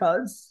 not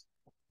because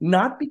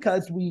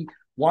we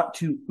want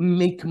to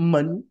make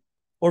money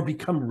or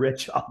become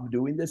rich off of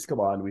doing this. Come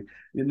on,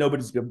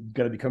 nobody's going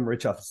to become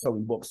rich off of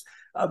selling books,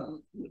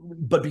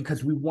 but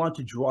because we want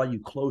to draw you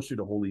closer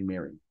to Holy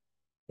Mary.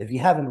 If you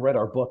haven't read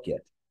our book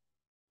yet,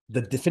 The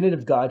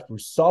Definitive Guide for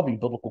Solving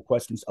Biblical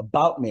Questions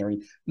About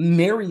Mary,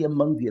 Mary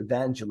Among the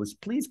Evangelists,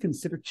 please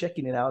consider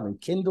checking it out in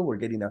Kindle or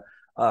getting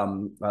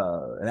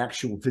an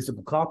actual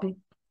physical copy.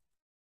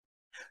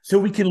 So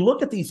we can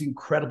look at these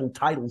incredible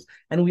titles,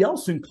 and we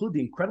also include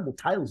the incredible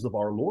titles of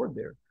our Lord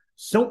there,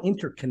 so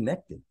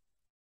interconnected.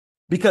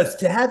 Because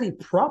to have a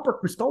proper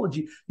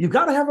Christology, you've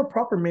got to have a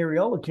proper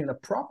Mariology, and a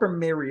proper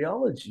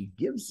Mariology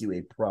gives you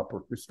a proper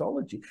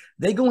Christology.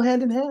 They go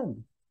hand in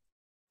hand.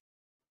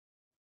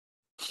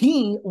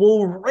 He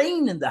will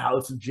reign in the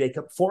house of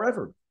Jacob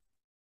forever.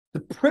 The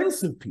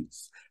Prince of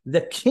Peace,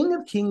 the King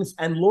of Kings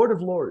and Lord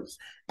of Lords.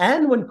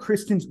 And when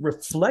Christians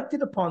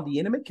reflected upon the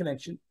intimate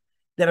connection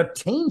that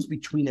obtains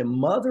between a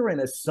mother and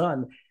a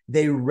son,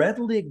 they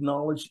readily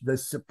acknowledge the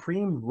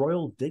supreme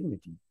royal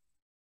dignity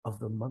of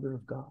the Mother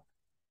of God.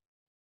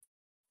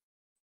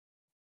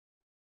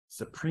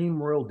 Supreme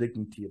royal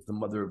dignity of the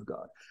Mother of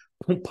God.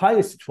 Pope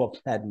Pius XII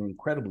had an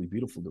incredibly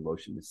beautiful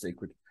devotion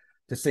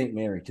to Saint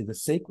Mary, to the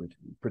sacred,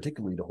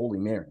 particularly to Holy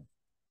Mary.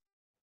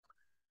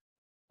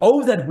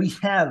 Oh, that we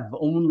have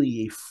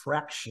only a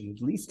fraction,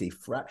 at least a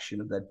fraction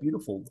of that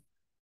beautiful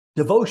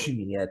devotion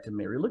he had to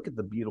Mary. Look at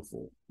the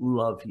beautiful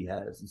love he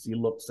has as he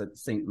looks at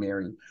Saint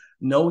Mary,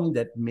 knowing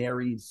that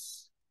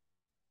Mary's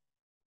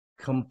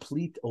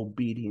complete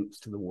obedience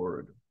to the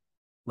word.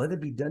 Let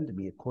it be done to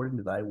me according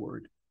to thy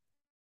word.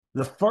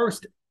 The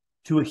first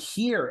to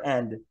hear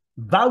and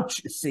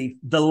vouchsafe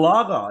the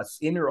Logos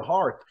in her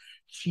heart,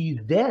 she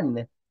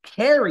then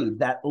carried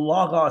that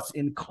Logos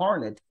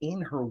incarnate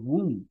in her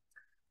womb,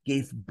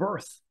 gave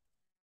birth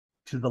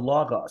to the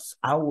Logos,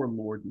 our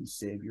Lord and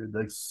Savior,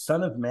 the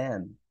Son of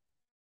Man,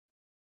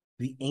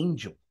 the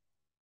angel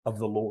of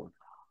the Lord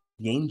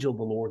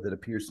that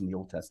appears in the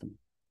Old Testament.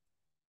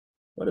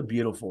 What a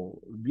beautiful,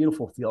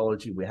 beautiful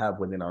theology we have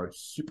within our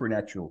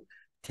supernatural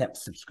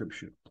text of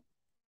Scripture.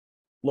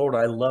 Lord,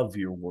 I love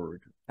your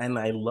word, and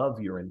I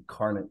love your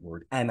incarnate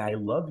word, and I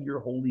love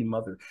your Holy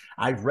Mother.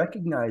 I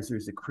recognize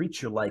there's a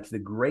creature like the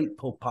great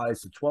Pope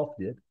Pius XII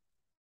did,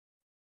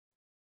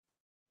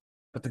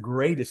 but the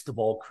greatest of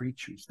all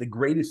creatures, the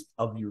greatest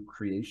of your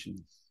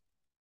creations.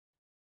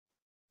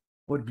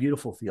 What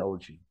beautiful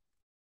theology.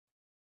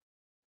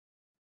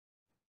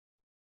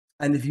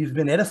 And if you've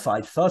been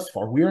edified thus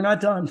far, we are not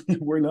done.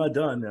 We're not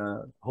done.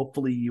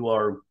 Hopefully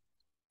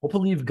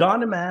you've gone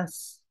to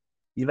Mass.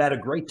 You've had a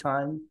great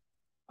time.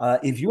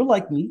 If you're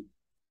like me,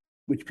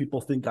 which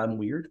people think I'm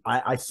weird,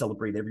 I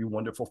celebrate every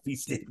wonderful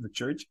feast day of the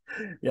church.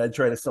 Yeah, I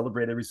try to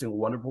celebrate every single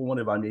wonderful one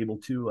if I'm able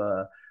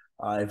to.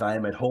 If I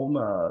am at home,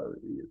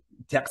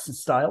 Texas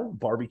style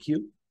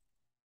barbecue,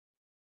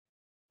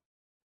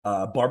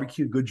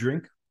 good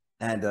drink,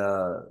 and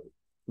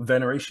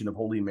veneration of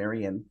Holy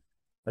Mary, and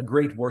a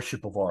great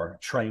worship of our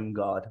triune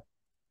God.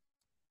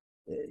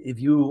 If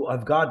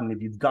you've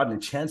gotten a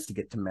chance to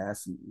get to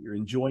Mass and you're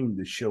enjoying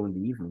the show in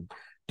the evening,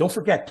 don't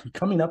forget,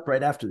 coming up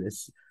right after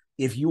this,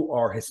 if you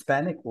are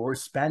Hispanic or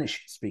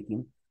Spanish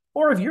speaking,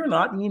 or if you're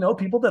not,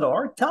 people that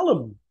are, tell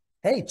them,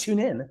 hey, tune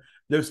in.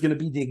 There's going to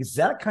be the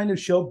exact kind of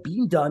show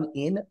being done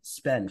in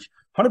Spanish,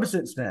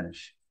 100%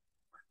 Spanish,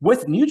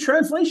 with new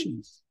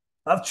translations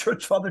of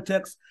Church Father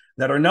texts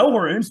that are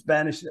nowhere in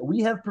Spanish that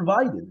we have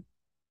provided,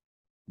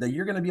 that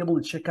you're going to be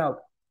able to check out,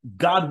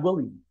 God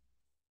willing.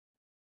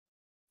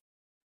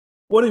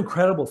 What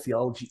incredible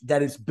theology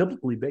that is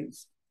biblically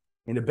based.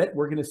 In a bit,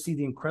 we're going to see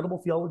the incredible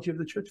theology of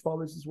the Church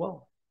Fathers as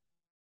well.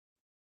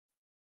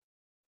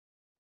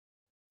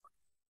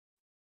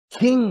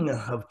 King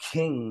of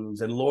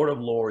kings and Lord of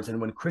lords. And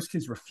when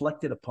Christians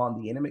reflected upon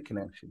the intimate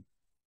connection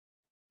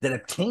that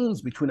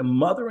obtains between a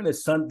mother and a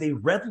son, they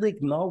readily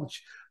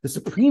acknowledge the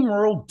supreme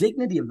royal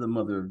dignity of the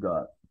Mother of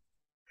God.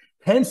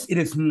 Hence, it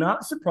is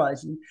not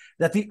surprising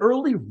that the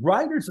early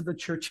writers of the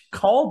church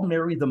called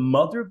Mary the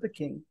mother of the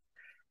King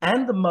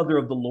and the mother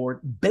of the Lord,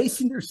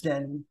 basing their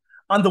standing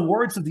on the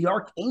words of the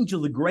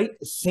archangel, the great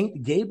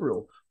Saint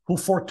Gabriel, who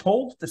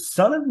foretold the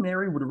Son of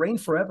Mary would reign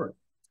forever.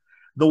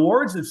 The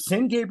words of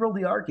Saint Gabriel,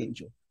 the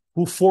archangel,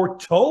 who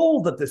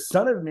foretold that the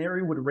Son of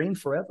Mary would reign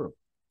forever.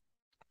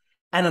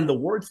 And on the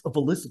words of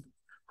Elizabeth,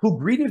 who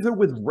greeted her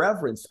with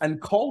reverence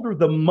and called her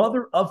the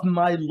mother of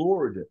my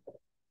Lord.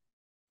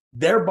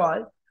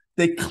 Thereby,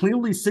 they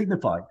clearly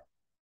signified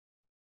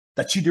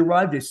that she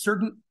derived a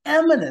certain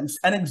eminence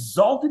and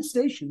exalted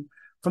station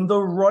from the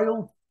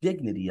royal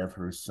dignity of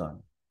her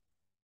son.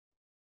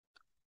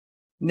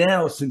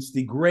 Now, since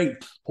the great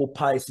Pope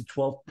Pius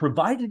XII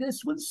provided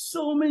us with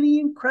so many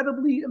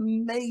incredibly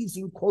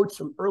amazing quotes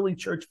from early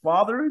church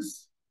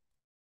fathers,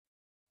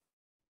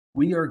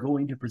 we are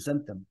going to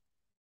present them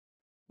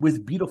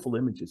with beautiful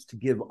images to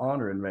give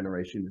honor and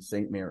veneration to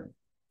Saint Mary.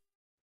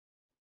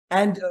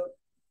 And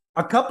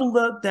a couple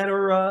that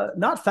are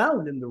not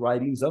found in the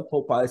writings of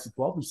Pope Pius XII,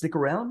 who stick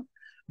around,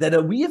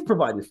 that we have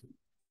provided for you.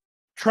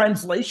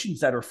 Translations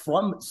that are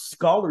from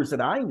scholars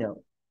that I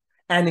know,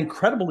 and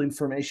incredible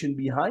information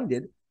behind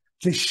it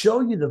to show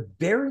you the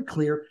very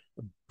clear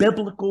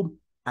biblical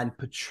and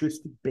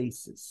patristic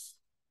basis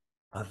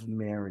of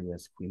Mary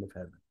as Queen of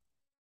Heaven.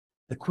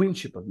 The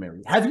Queenship of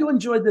Mary. Have you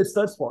enjoyed this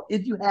thus far?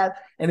 If you have,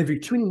 and if you're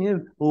tuning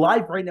in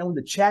live right now in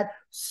the chat,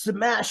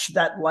 smash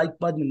that like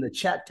button in the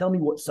chat. Tell me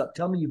what's up.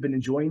 Tell me you've been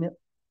enjoying it.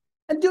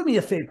 And do me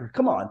a favor.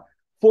 Come on.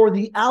 For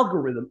the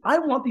algorithm, I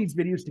want these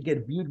videos to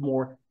get viewed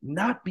more,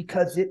 not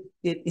because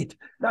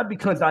not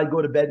because I go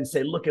to bed and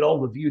say, look at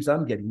all the views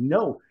I'm getting.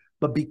 No,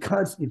 but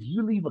because if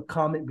you leave a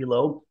comment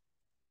below,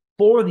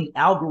 for the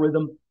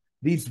algorithm,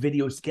 these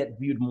videos get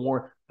viewed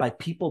more by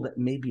people that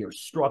maybe are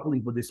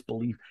struggling with this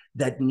belief,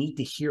 that need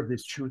to hear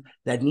this truth,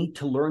 that need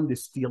to learn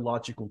this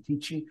theological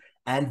teaching,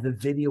 and the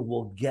video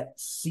will get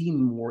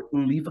seen more.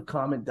 Leave a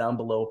comment down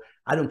below.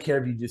 I don't care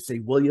if you just say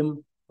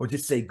William, or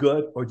just say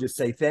good, or just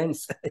say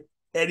thanks,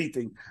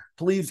 anything.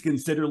 Please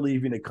consider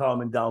leaving a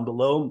comment down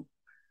below.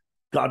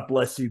 God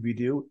bless you if you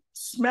do.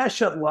 Smash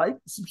that like,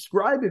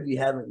 subscribe if you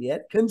haven't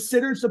yet.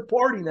 Consider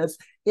supporting us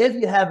if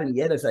you haven't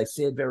yet. As I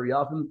say it very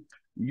often,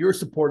 your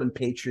support on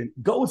Patreon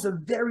goes a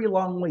very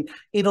long way.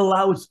 It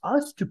allows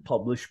us to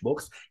publish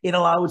books. It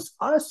allows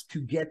us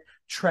to get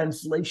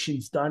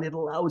translations done. It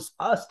allows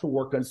us to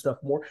work on stuff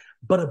more.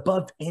 But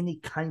above any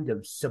kind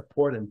of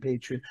support on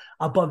Patreon,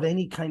 above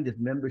any kind of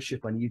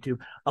membership on YouTube,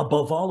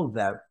 above all of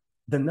that,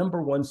 the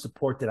number one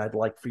support that I'd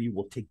like for you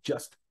will take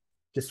just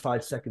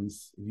 5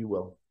 seconds, if you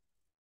will.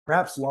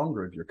 Perhaps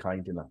longer if you're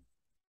kind enough.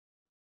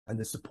 And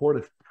the support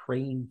of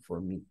praying for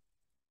me,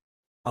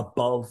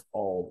 above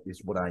all,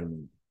 is what I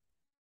need.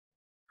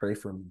 Pray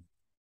for me.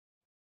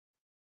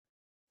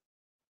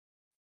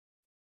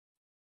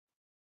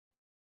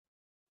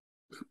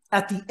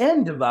 At the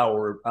end of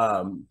our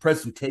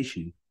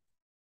presentation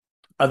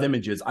of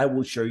images, I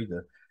will show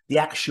you the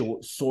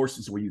actual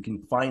sources where you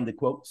can find the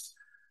quotes,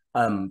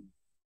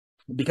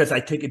 because I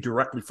take it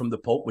directly from the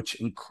Pope, which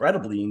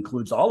incredibly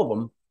includes all of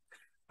them.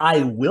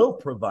 I will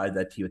provide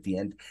that to you at the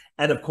end.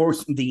 And of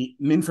course, the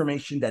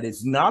information that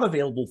is not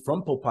available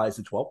from Pope Pius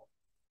XII,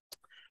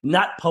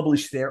 not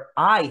published there,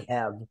 I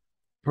have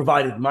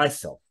provided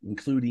myself,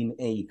 including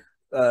a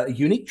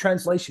unique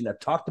translation I've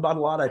talked about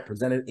a lot. I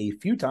presented a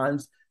few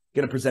times,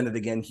 going to present it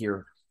again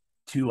here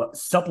to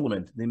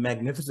supplement the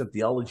magnificent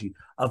theology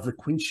of the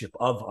Queenship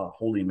of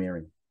Holy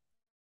Mary.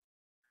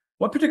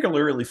 One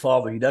particular early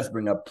father he does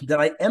bring up that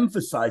I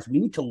emphasize we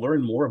need to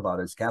learn more about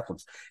as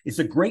Catholics is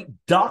a great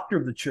doctor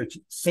of the church,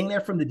 St.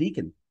 Ephraim the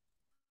Deacon.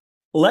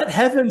 Let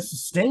heaven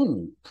sustain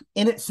me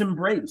in its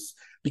embrace,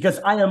 because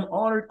I am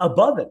honored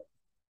above it.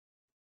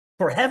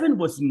 For heaven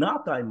was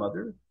not thy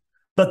mother,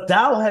 but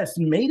thou hast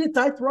made it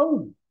thy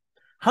throne.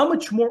 How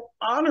much more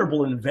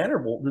honorable and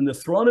venerable than the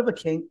throne of a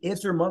king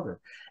is her mother?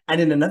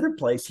 And in another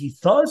place, he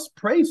thus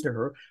prays to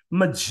her,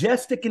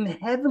 majestic and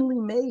heavenly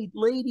maid,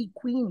 lady,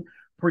 queen,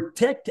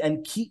 protect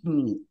and keep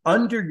me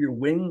under your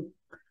wing,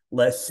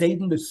 lest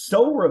Satan, the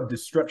sower of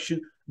destruction,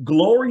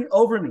 glory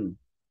over me,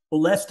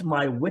 lest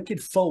my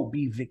wicked foe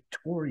be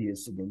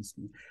victorious against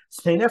me.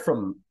 St.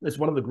 Ephraim is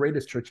one of the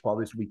greatest church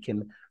fathers we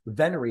can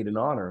venerate and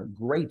honor.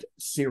 Great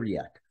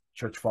Syriac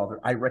church father.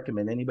 I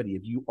recommend anybody,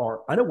 if you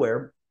are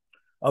unaware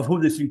of who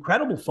this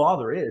incredible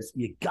father is,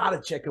 you got to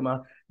check him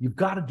out. You've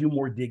got to do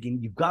more digging.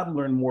 You've got to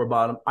learn more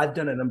about him. I've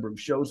done a number of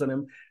shows on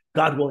him.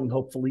 God willing,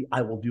 hopefully,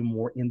 I will do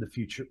more in the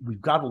future. We've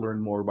got to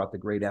learn more about the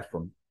great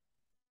Ephraim,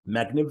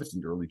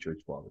 magnificent early church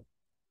father.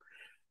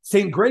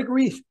 St.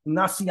 Gregory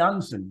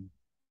Nazianzen,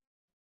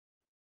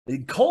 he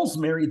calls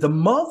Mary the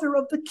mother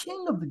of the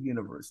King of the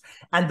universe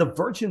and the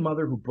Virgin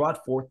Mother who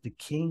brought forth the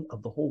King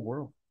of the whole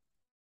world.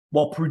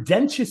 While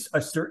Prudentius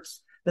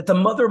asserts that the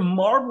mother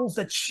marvels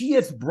that she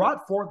has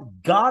brought forth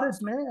God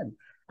as man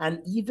and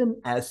even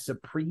as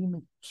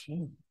supreme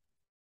king.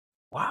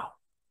 Wow.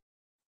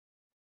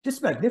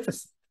 Just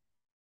magnificent.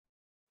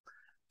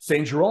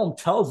 St. Jerome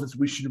tells us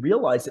we should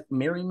realize that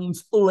Mary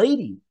means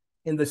lady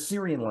in the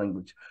Syrian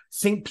language.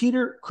 St.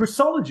 Peter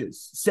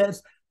Chrysologus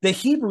says the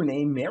Hebrew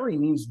name Mary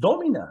means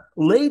domina,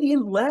 lady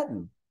in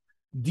Latin.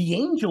 The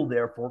angel,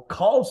 therefore,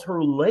 calls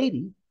her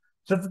lady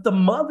so that the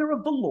mother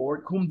of the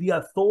Lord, whom the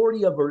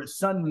authority of her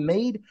son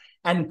made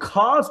and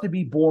caused to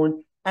be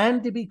born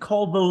and to be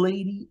called the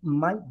lady,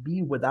 might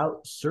be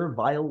without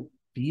servile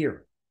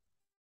fear.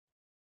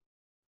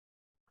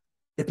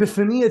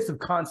 Epiphanius of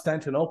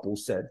Constantinople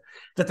said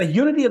that the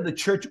unity of the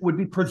church would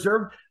be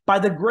preserved by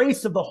the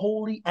grace of the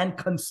holy and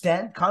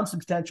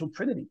consubstantial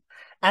Trinity,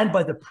 and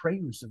by the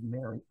prayers of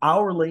Mary,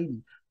 Our Lady,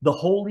 the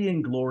holy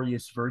and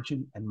glorious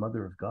Virgin and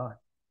Mother of God.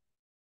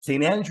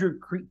 St. Andrew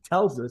of Crete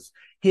tells us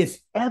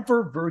his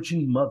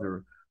ever-virgin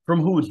mother, from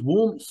whose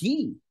womb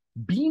he,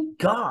 being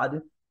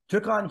God,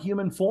 took on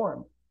human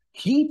form.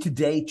 He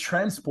today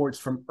transports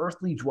from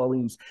earthly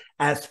dwellings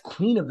as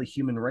queen of the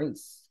human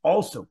race.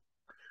 Also,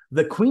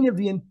 the queen of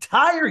the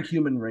entire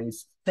human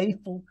race,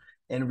 faithful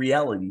in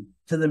reality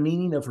to the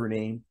meaning of her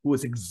name, who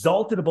is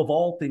exalted above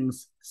all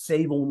things,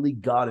 save only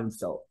God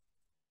himself.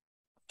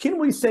 Can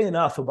we say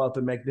enough about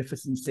the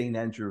magnificent St.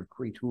 Andrew of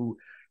Crete, who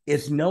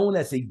is known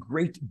as a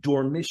great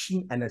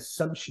Dormition and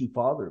Assumption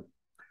father,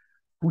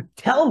 who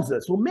tells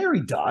us, well,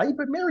 Mary died,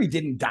 but Mary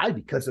didn't die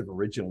because of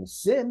original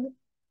sin.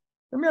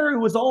 Mary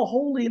was all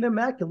holy and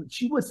immaculate.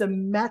 She was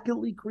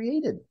immaculately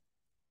created.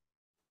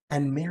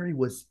 And Mary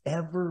was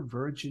ever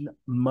virgin,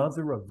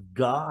 mother of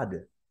God,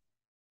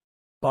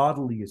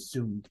 bodily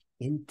assumed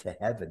into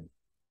heaven.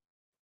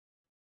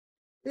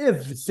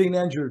 If St.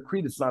 Andrew of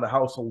Crete is not a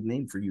household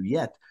name for you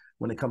yet,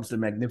 when it comes to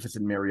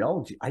magnificent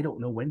Mariology, I don't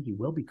know when he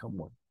will become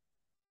one.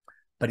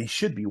 But he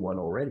should be one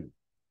already.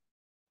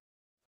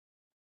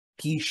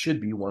 He should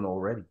be one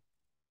already.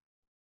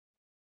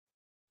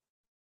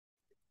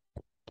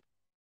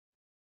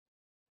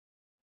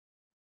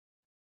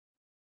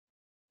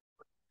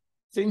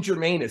 St.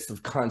 Germanus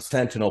of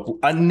Constantinople,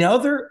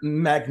 another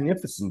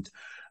magnificent,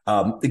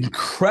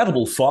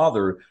 incredible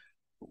father.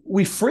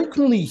 We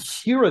frequently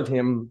hear of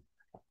him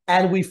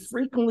and we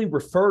frequently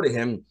refer to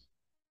him,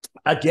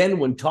 again,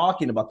 when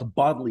talking about the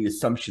bodily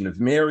assumption of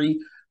Mary,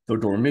 the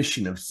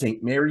Dormition of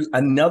St. Mary,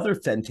 another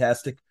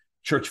fantastic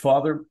church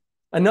father,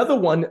 another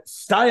one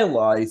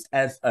stylized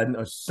as an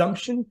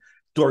Assumption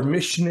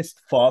Dormitionist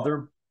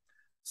father,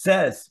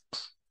 says,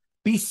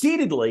 "Be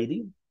seated,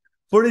 lady,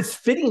 for it is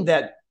fitting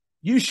that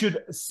you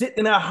should sit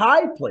in a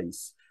high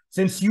place,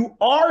 since you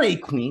are a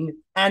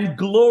queen and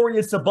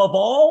glorious above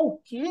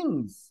all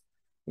kings."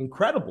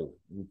 Incredible,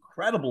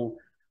 incredible.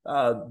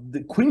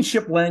 The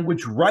queenship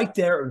language right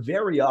there,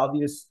 very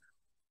obvious.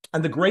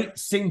 And the great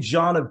St.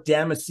 John of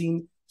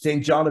Damascene,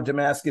 St. John of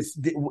Damascus,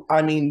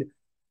 I mean,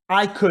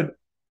 I could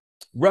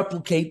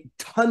replicate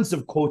tons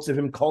of quotes of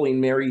him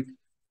calling Mary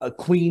a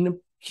queen.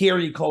 Here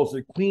he calls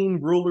her queen,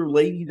 ruler,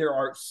 lady. There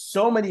are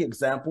so many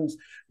examples.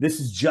 This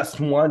is just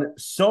one.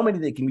 So many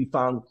that can be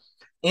found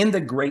in the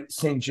great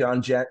St.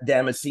 John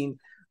Damascene.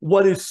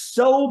 What is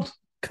so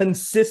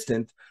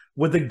consistent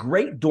with the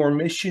great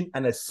Dormition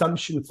and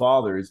Assumption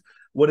fathers,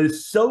 what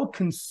is so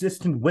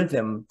consistent with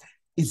them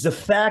is the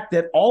fact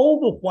that all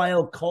the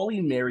while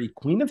calling Mary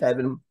Queen of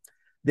Heaven,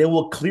 they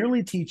will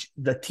clearly teach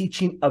the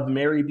teaching of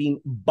Mary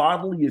being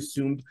bodily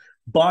assumed,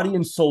 body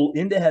and soul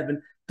into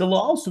heaven. They'll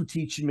also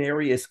teach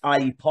Mary as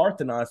I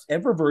Parthenos,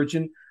 ever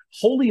virgin,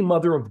 holy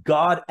mother of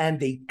God, and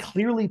they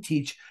clearly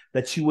teach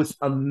that she was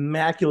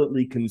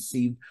immaculately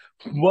conceived.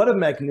 What a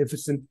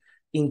magnificent,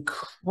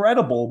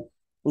 incredible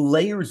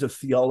layers of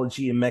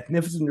theology, a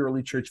magnificent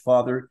early church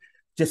father.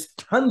 Just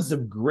tons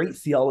of great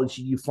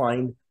theology you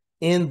find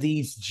in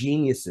these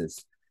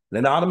geniuses. An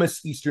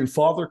anonymous Eastern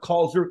father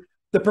calls her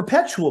the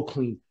perpetual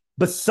queen.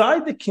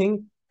 Beside the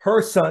king,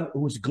 her son,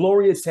 whose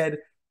glorious head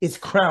is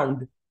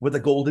crowned with a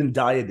golden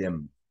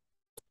diadem.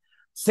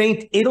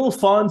 Saint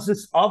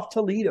Ildefonsus of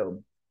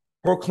Toledo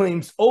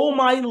proclaims, "O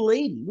my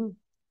lady,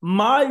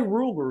 my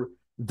ruler,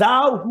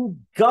 thou who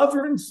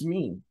governs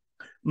me,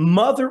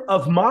 mother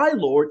of my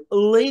Lord,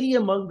 lady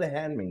among the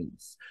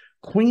handmaids,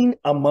 queen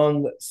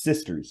among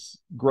sisters."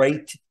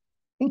 Great,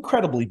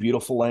 incredibly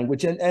beautiful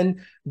language,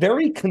 and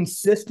very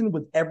consistent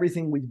with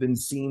everything we've been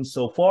seeing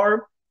so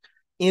far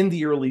in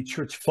the early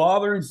church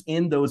fathers,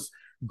 in those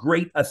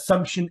great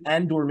Assumption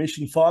and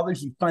Dormition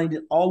fathers. You find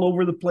it all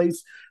over the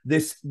place.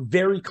 This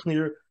very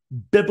clear,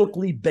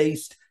 biblically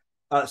based,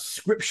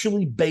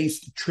 scripturally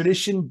based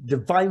tradition,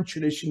 divine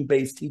tradition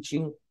based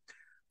teaching.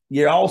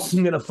 You're also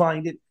going to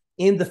find it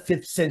in the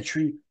 5th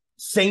century,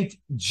 Saint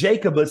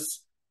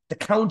Jacobus, the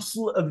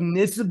Council of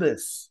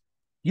Nisibis.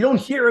 You don't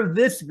hear of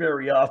this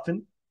very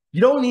often.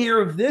 You don't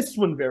hear of this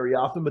one very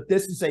often, but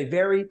this is a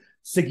very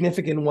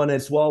significant one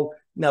as well.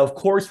 Now, of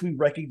course, we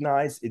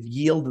recognize it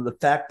yielded the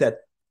fact that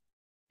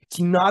it's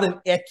not an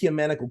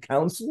ecumenical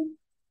council,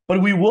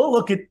 but we will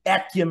look at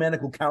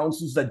ecumenical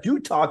councils that do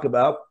talk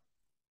about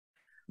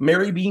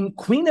Mary being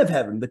Queen of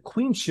Heaven, the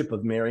Queenship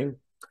of Mary.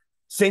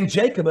 St.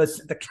 Jacobus,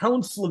 the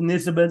Council of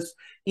Nisibis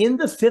in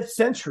the 5th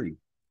century,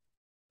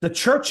 the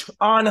church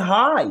on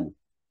high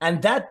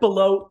and that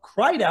below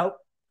cried out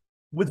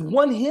with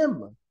one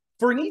hymn,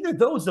 for neither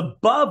those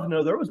above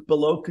nor those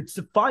below could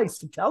suffice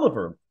to tell of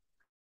her.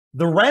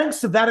 The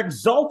ranks of that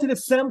exalted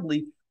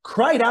assembly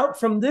cried out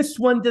from this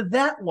one to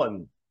that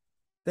one,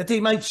 that they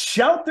might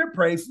shout their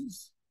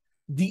praises.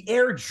 The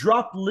air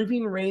dropped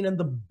living rain on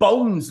the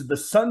bones of the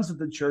sons of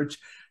the church,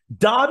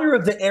 daughter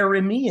of the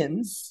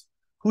Arameans,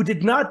 who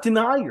did not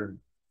deny her.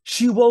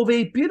 She wove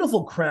a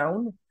beautiful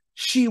crown.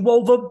 She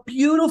wove a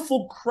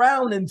beautiful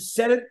crown and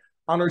set it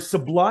on her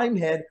sublime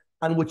head,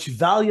 on which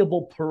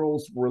valuable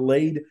pearls were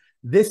laid.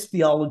 This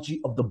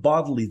theology of the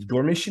bodily, the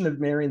dormition of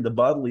Mary and the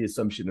bodily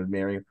assumption of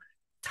Mary,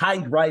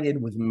 tied right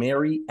in with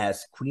Mary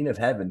as Queen of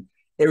Heaven.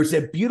 There's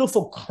a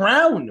beautiful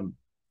crown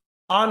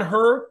on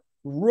her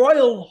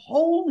royal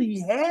holy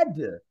head,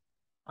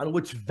 on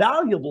which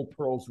valuable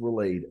pearls were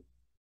laid.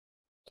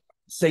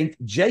 St.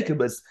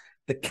 Jacobus,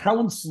 the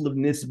Council of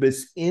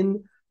Nisibis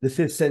in the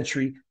 5th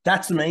century,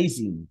 that's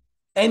amazing.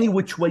 Any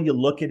which way you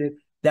look at it,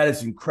 that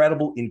is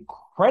incredible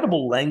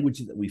language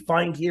that we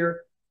find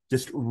here.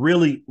 Just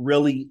really,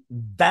 really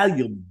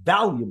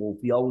valuable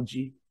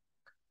theology.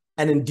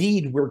 And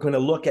indeed, we're going to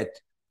look at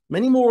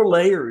many more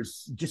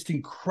layers, just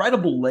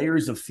incredible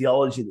layers of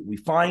theology that we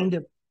find,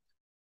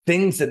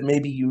 things that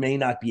maybe you may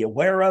not be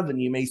aware of, and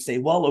you may say,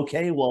 well,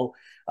 okay,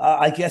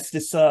 I guess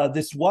this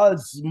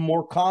was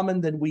more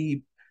common than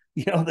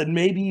than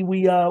maybe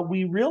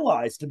we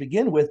realized to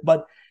begin with.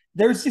 But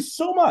there's just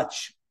so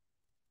much.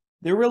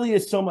 There really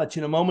is so much.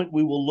 In a moment,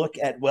 we will look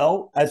at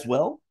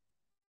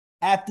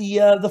at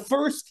the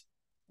first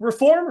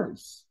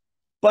reformers.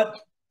 But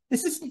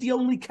this isn't the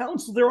only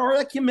council. There are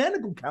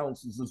ecumenical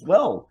councils as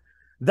well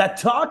that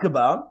talk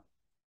about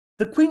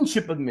the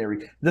Queenship of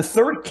Mary. The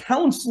Third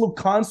Council of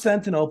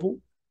Constantinople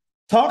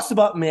talks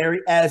about Mary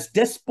as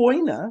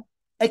despoina,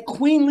 a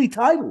queenly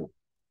title.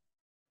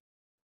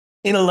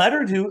 In a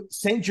letter to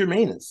St.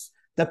 Germanus,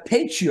 the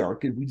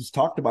patriarch, we just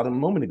talked about him a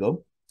moment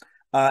ago,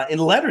 in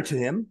a letter to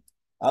him,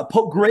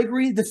 Pope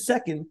Gregory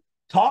II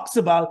talks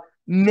about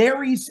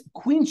Mary's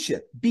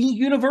queenship being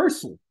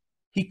universal.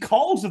 He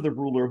calls her the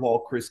ruler of all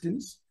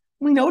Christians.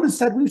 We notice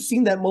that we've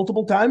seen that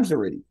multiple times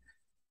already.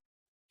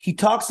 He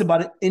talks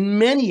about it in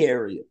many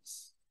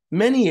areas.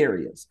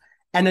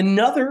 And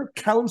another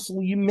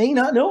council you may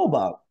not know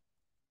about,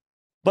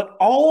 but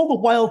all the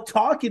while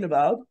talking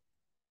about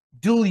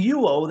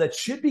duo that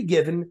should be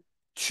given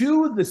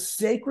to the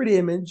sacred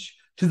image,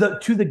 to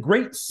the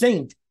great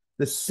saint.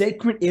 The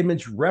sacred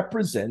image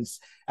represents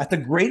at the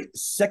great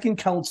Second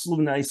Council of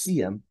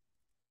Nicaea,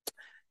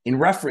 in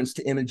reference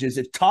to images,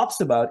 it talks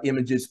about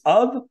images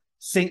of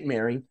Saint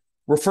Mary,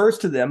 refers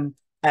to them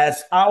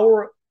as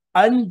our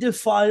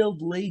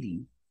undefiled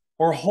lady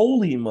or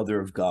holy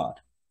mother of God.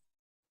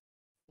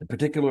 The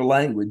particular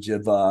language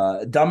of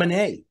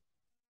Dominae.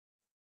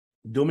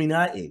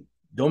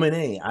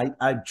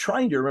 I'm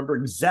trying to remember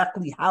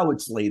exactly how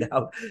it's laid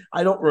out.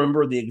 I don't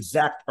remember the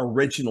exact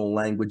original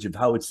language of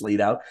how it's laid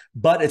out,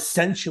 but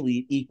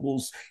essentially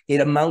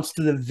it amounts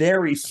to the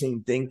very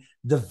same thing,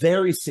 the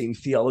very same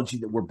theology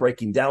that we're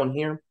breaking down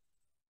here.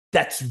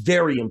 That's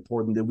very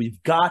important that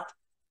we've got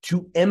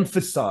to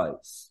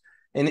emphasize.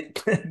 And,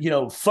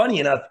 funny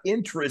enough,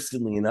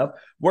 interestingly enough,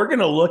 we're going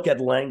to look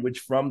at language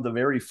from the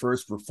very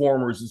first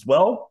reformers as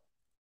well,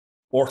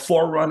 or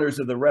forerunners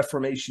of the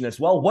Reformation as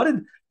well. What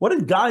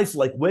did guys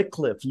like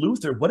Wycliffe,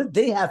 Luther, what did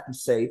they have to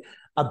say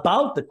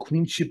about the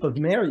Queenship of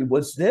Mary?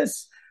 Was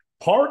this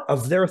part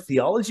of their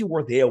theology?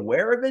 Were they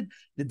aware of it?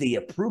 Did they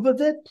approve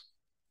of it?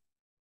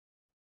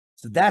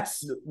 So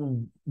that's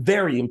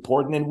very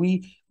important. And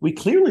we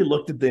clearly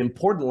looked at the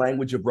important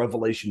language of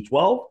Revelation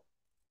 12.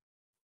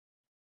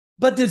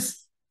 But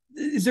is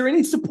there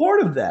any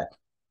support of that,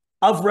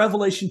 of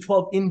Revelation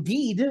 12?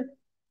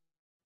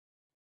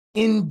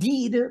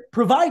 Indeed,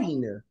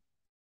 providing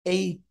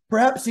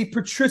perhaps a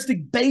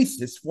patristic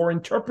basis for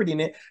interpreting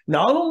it,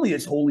 not only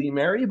as Holy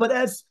Mary, but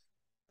as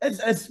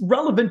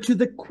relevant to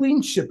the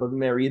Queenship of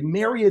Mary, and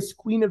Mary as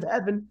Queen of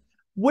Heaven.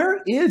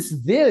 Where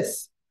is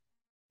this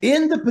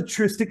in the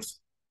patristics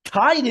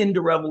tied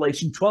into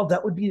Revelation 12?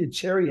 That would be the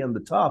cherry on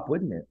the top,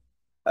 wouldn't it?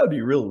 That would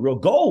be real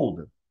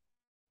gold.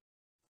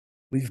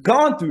 We've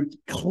gone through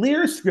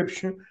clear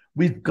scripture.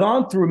 We've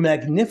gone through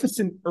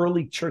magnificent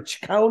early church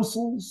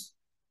councils,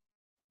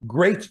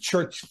 great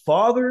church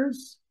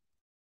fathers.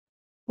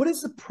 What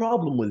is the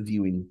problem with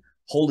viewing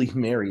Holy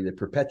Mary, the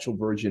perpetual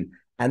virgin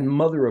and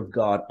mother of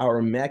God, our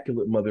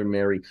immaculate mother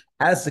Mary,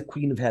 as the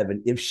Queen of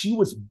Heaven? If she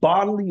was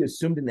bodily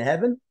assumed into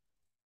heaven,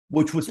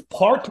 which was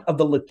part of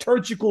the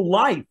liturgical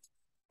life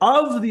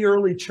of the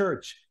early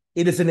church,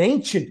 it is an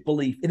ancient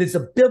belief. It is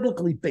a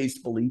biblically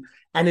based belief.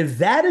 And if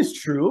that is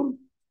true,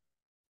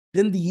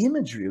 then the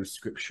imagery of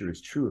Scripture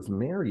is true. If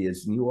Mary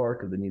is new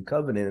ark of the new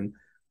covenant and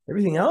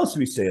everything else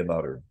we say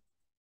about her,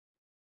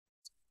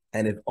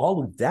 and if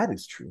all of that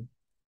is true,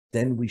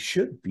 then we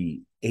should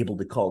be able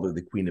to call her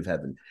the Queen of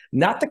Heaven.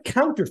 Not the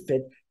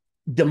counterfeit,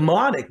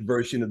 demonic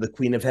version of the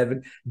Queen of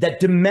Heaven that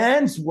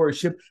demands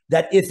worship,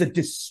 that is a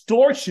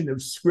distortion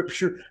of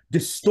Scripture,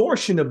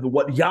 distortion of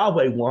what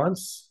Yahweh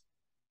wants.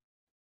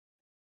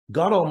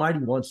 God Almighty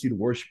wants you to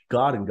worship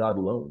God and God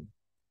alone,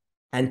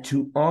 and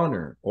to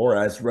honor, or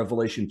as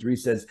Revelation 3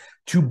 says,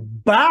 to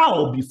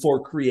bow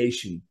before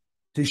creation,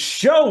 to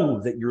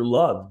show that you're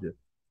loved.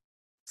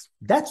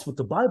 That's what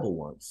the Bible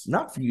wants,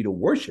 not for you to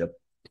worship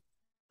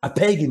a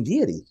pagan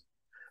deity.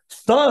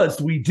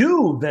 Thus, we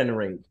do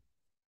venerate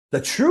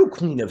the true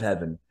Queen of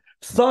Heaven.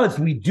 Thus,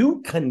 we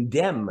do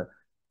condemn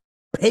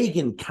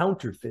pagan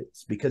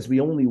counterfeits, because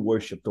we only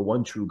worship the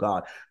one true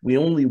God. We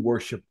only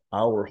worship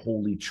our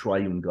holy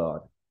triune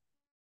God.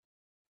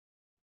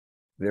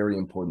 Very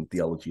important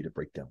theology to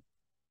break down.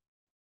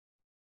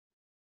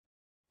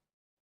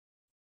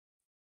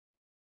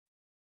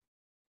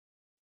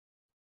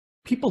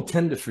 People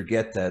tend to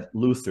forget that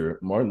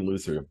Martin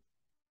Luther,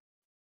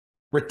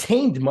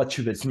 retained much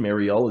of his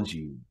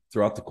Mariology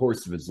throughout the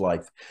course of his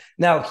life.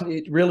 Now,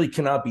 it really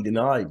cannot be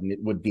denied, and it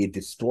would be a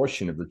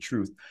distortion of the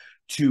truth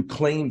to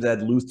claim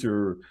that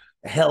Luther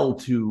held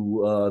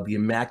to the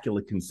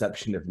Immaculate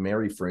Conception of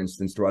Mary, for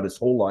instance, throughout his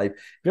whole life.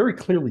 Very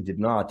clearly did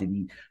not. Did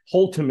he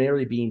hold to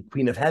Mary being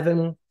Queen of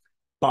Heaven,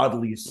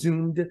 bodily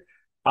assumed,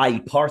 i.e.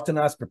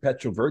 Parthenos,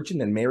 perpetual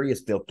virgin, and Mary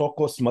as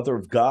Theotokos, Mother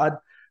of God,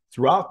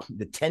 throughout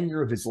the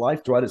tenure of his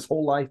life, throughout his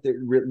whole life?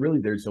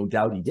 There's no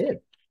doubt he did.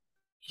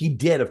 He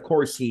did. Of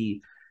course,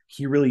 he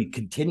really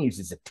continues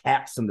his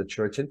attacks on the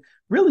church, and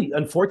really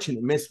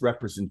unfortunate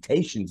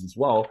misrepresentations as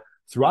well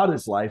throughout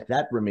his life.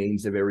 That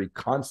remains a very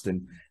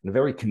constant and a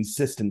very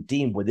consistent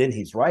theme within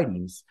his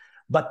writings.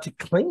 But to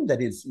claim that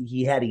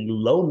he had a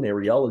low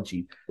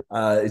Mariology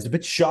is a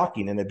bit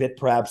shocking and a bit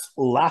perhaps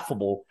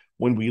laughable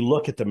when we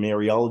look at the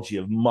Mariology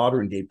of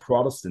modern day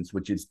Protestants,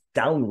 which is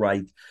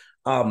downright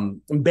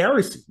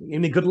embarrassing.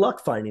 And good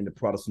luck finding a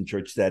Protestant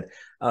church that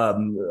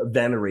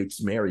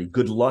venerates Mary.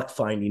 Good luck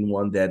finding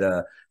one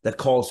that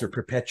calls her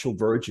perpetual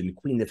virgin,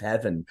 Queen of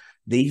Heaven.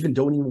 They even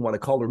don't even want to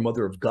call her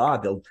Mother of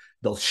God.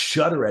 They'll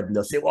shudder at it and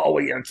they'll say, "Well,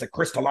 it's a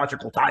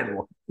Christological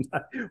title."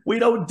 We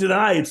don't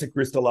deny it's a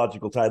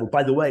Christological title.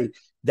 By the way,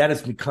 that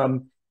has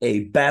become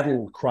a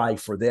battle cry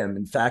for them.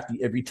 In fact,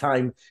 every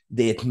time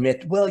they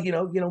admit, "Well,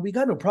 we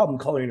got no problem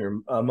calling her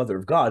Mother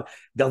of God,"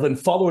 they'll then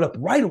follow it up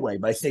right away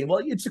by saying,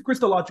 "Well, it's a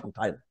Christological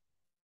title."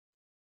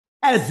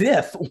 As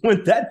if,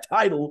 when that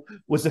title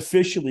was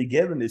officially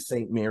given to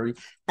St. Mary,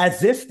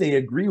 as if they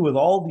agree with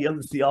all the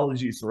other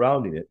theology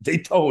surrounding it. They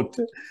don't.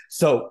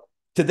 So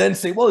to then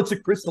say, "Well, it's a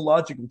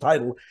Christological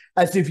title,"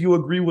 as if you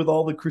agree with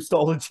all the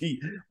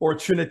Christology or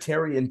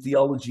Trinitarian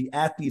theology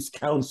at these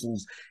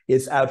councils,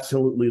 is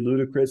absolutely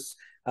ludicrous.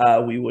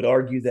 We would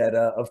argue that,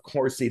 of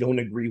course, they don't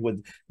agree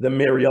with the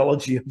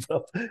Mariology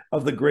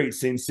of the great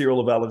St. Cyril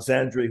of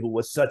Alexandria, who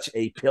was such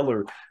a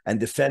pillar and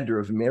defender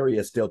of Mary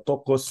as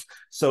Theotokos.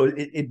 So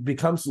it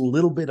becomes a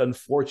little bit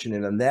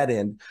unfortunate on that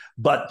end.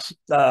 But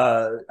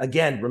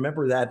again,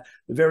 remember that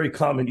very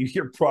common. You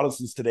hear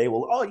Protestants today,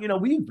 "Well,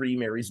 we agree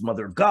Mary's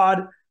Mother of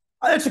God.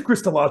 That's a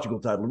Christological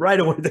title." Right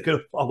away, they're going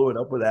to follow it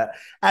up with that,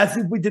 as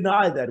if we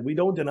deny that. We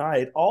don't deny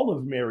it. All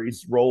of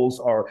Mary's roles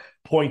are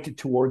pointed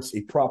towards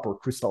a proper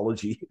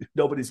Christology.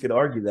 Nobody's going to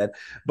argue that.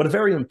 But it's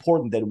very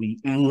important that we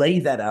lay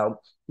that out.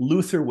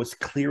 Luther was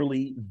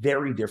clearly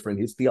very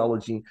different. His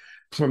theology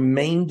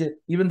remained,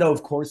 even though,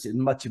 of course,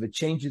 much of it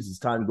changes as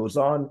time goes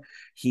on.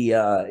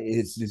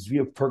 His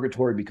view of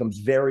purgatory becomes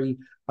very,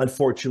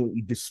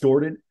 unfortunately,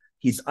 distorted.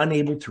 He's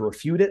unable to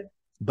refute it,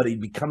 but he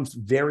becomes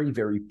very,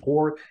 very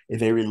poor, a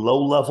very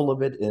low level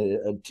of it,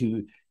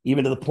 to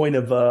the point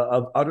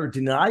of utter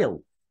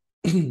denial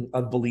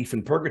of belief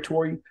in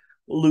purgatory.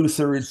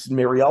 Luther's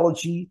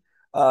Mariology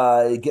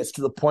gets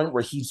to the point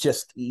where he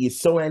is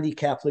so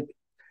anti-Catholic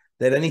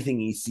that anything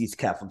he sees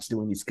Catholics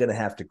doing, he's going to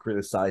have to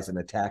criticize and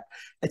attack.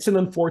 It's an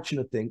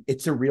unfortunate thing.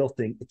 It's a real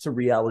thing. It's a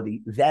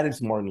reality. That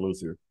is Martin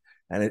Luther.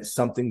 And it's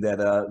something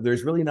that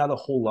there's really not a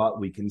whole lot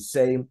we can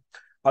say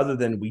other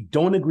than we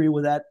don't agree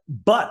with that.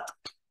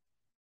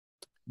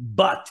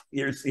 But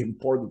here's the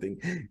important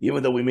thing.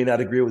 Even though we may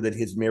not agree with it,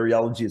 his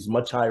Mariology is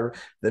much higher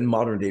than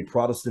modern day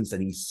Protestants,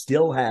 and he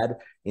still had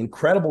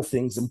incredible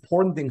things,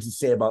 important things to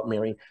say about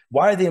Mary.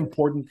 Why are they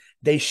important?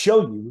 They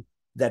show you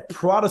that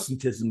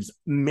Protestantism's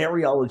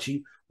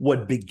Mariology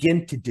would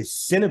begin to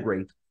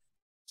disintegrate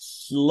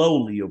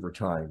slowly over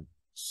time.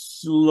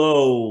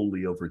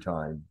 Slowly over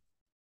time.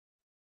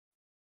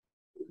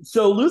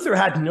 So Luther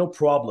had no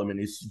problem in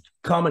his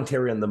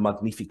commentary on the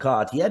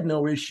Magnificat. He had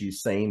no issue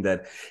saying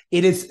that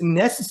it is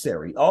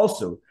necessary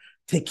also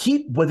to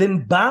keep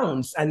within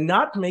bounds and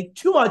not make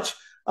too much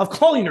of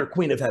calling her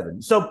Queen of Heaven.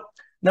 So,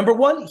 number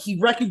one, he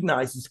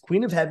recognizes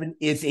Queen of Heaven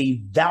is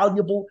a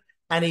valuable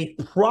and a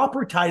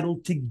proper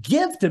title to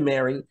give to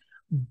Mary,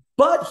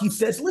 but he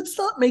says, let's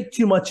not make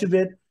too much of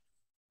it.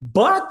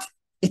 But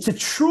it's a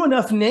true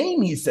enough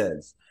name, he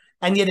says.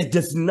 And yet it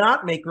does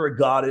not make her a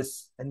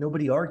goddess, and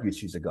nobody argues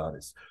she's a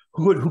goddess,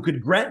 who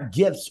could grant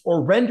gifts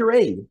or render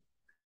aid,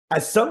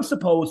 as some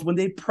suppose when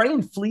they pray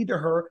and flee to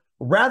her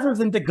rather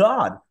than to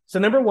God. So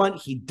number one,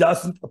 he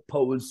doesn't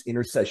oppose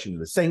intercession of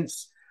the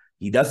saints.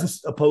 He doesn't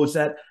oppose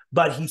that,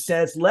 but he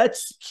says,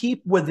 let's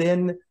keep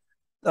within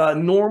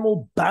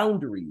normal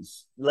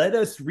boundaries. Let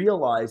us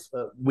realize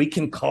we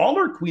can call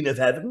her Queen of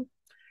Heaven.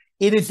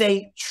 It is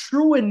a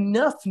true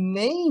enough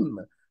name,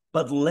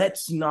 but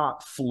let's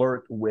not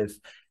flirt with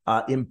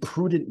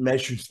imprudent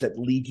measures that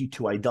lead you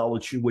to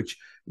idolatry, which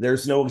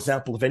there's no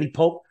example of any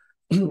pope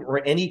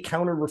or any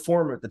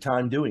counter-reformer at the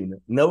time doing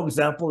it. No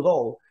example at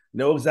all.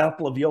 No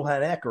example of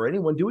Johann Eck or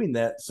anyone doing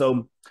that.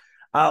 So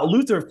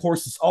Luther, of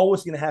course, is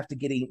always going to have to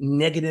get a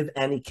negative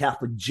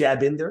anti-Catholic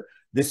jab in there.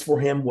 This for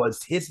him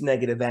was his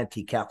negative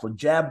anti-Catholic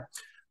jab.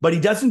 But he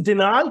doesn't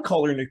deny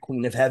calling her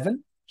Queen of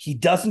Heaven. He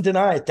doesn't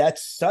deny it.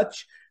 That's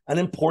such an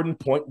important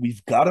point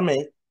we've got to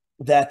make,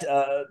 that,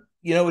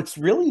 it's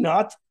really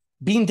not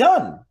being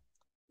done.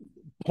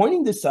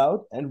 Pointing this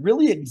out and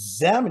really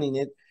examining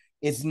it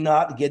is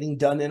not getting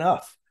done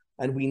enough.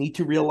 And we need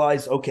to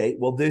realize, okay,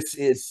 well, this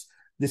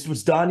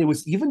was done. It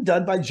was even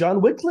done by John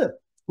Wycliffe,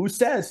 who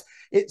says,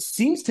 it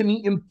seems to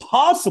me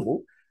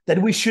impossible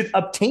that we should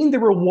obtain the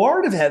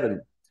reward of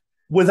heaven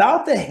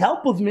without the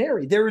help of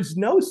Mary. There is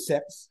no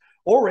sex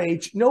or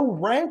age, no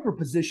rank or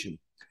position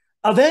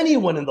of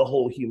anyone in the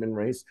whole human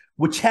race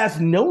which has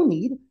no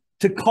need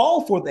to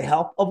call for the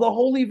help of the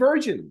Holy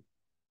Virgin.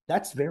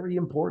 That's very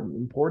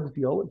important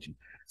theology.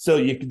 So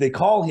they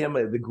call him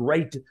the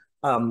great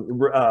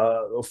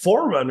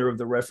forerunner of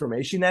the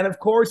Reformation. And of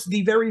course,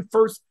 the very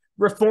first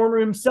reformer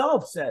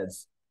himself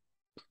says,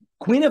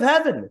 Queen of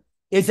Heaven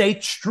is a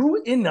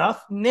true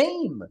enough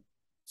name.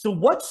 So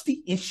what's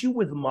the issue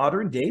with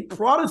modern day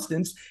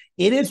Protestants?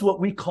 It is what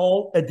we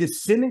call a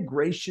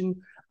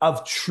disintegration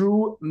of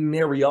true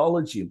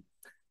Mariology,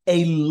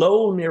 a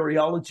low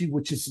Mariology,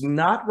 which is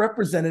not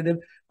representative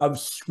of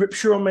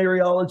scriptural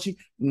Mariology,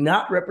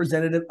 not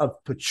representative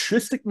of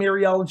patristic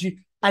Mariology,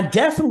 and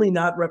definitely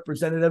not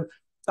representative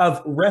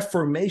of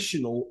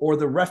reformational or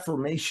the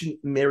Reformation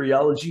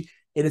Mariology.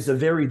 It is a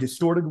very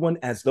distorted one,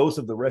 as those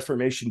of the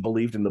Reformation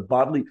believed in the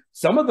bodily.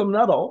 Some of them,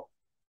 not all.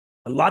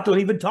 A lot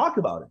don't even talk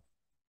about it.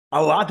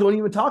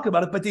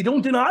 But they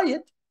don't deny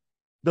it.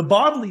 The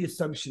bodily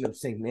assumption of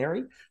St.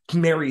 Mary,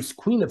 Mary's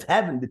Queen of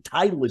Heaven, the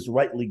title is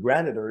rightly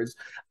granted her, is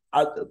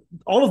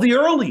all of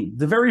the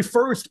very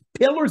first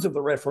pillars of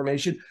the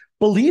Reformation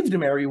believed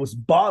Mary was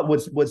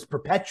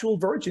perpetual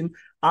virgin,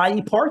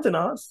 i.e.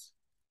 Parthenos.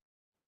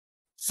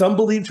 Some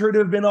believed her to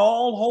have been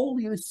all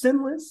holy and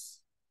sinless.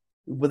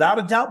 Without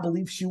a doubt,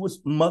 believed she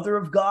was Mother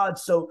of God.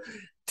 So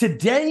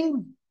today,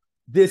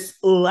 this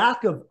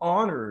lack of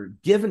honor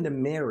given to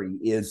Mary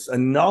is a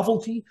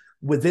novelty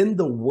within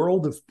the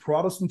world of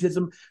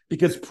Protestantism,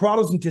 because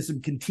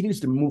Protestantism continues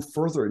to move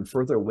further and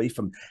further away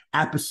from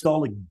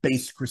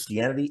apostolic-based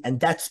Christianity, and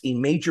that's a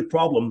major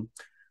problem.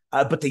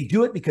 But they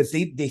do it because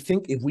they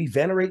think if we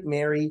venerate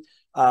Mary,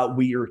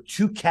 we are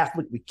too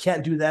Catholic. We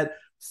can't do that.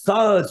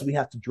 Thus, we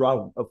have to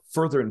draw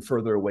further and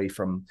further away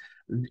from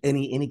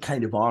any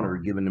kind of honor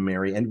given to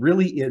Mary. And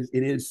really, it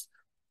is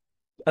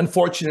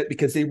unfortunate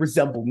because they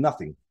resemble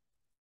nothing.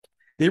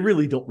 They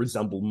really don't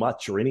resemble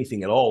much or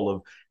anything at all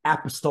of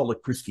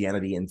apostolic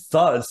Christianity. And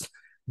thus,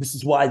 this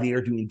is why they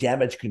are doing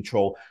damage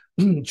control,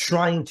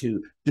 trying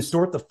to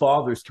distort the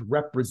fathers to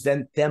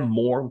represent them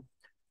more.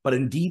 But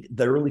indeed,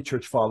 the early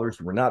church fathers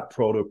were not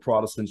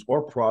proto-Protestants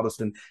or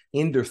Protestant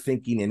in their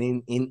thinking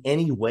and in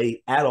any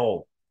way at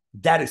all.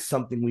 That is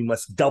something we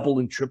must double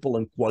and triple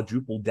and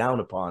quadruple down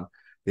upon.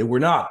 They were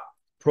not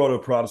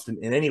proto-Protestant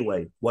in any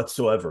way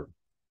whatsoever.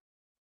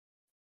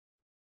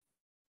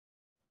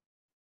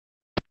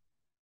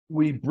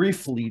 We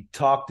briefly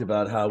talked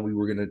about how we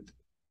were going to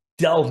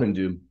delve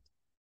into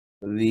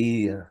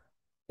the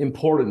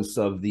importance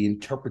of the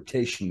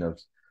interpretation of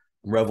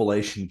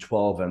Revelation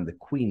 12 and the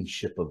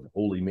Queenship of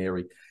Holy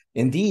Mary.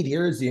 Indeed,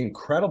 here is the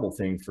incredible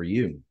thing for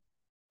you.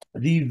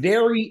 The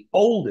very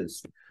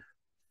oldest,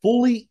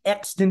 fully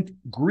extant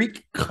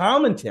Greek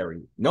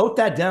commentary, note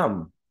that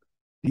down,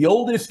 the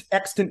oldest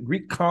extant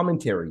Greek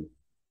commentary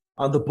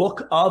on the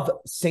book of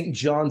St.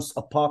 John's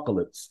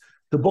Apocalypse,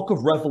 the book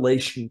of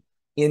Revelation,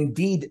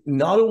 indeed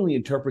not only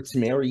interprets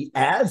Mary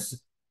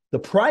as the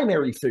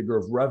primary figure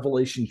of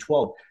Revelation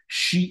 12,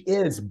 she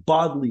is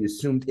bodily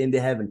assumed into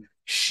heaven.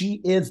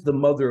 She is the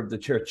mother of the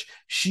church.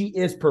 She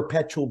is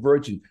perpetual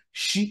virgin.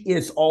 She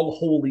is all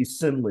holy,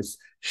 sinless.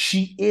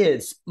 She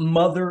is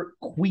mother,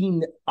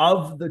 queen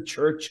of the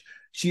church.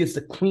 She is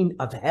the queen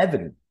of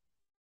heaven.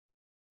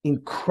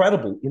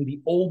 Incredible. In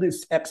the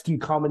oldest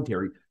extant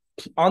commentary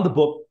on the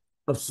book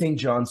of St.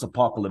 John's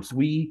Apocalypse,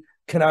 we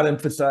cannot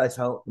emphasize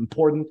how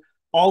important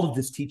all of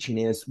this teaching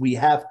is. We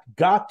have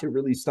got to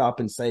really stop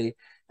and say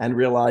and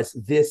realize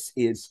this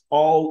is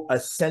all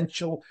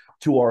essential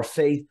to our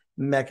faith.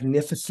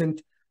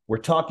 Magnificent. We're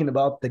talking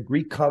about the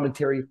Greek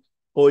commentary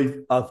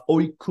of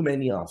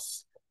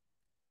Oikoumenios.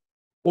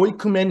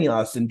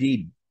 Oikoumenios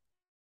indeed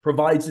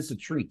provides us a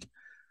treat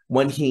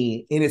when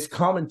he, in his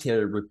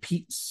commentary,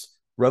 repeats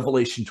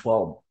Revelation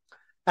 12.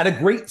 And a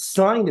great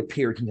sign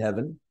appeared in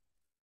heaven,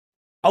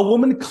 a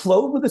woman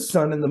clothed with the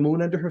sun and the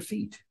moon under her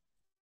feet,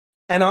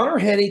 and on her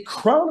head a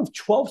crown of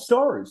 12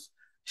 stars.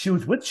 She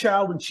was with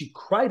child, and she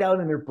cried out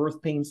in her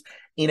birth pains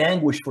in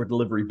anguish for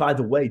delivery. By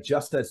the way,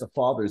 just as the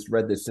fathers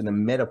read this in a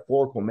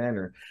metaphorical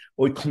manner,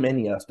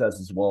 Oikoumenios does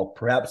as well.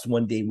 Perhaps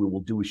one day we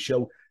will do a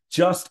show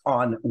just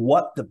on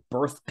what the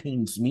birth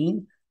pains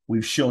mean.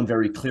 We've shown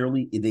very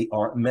clearly they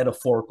are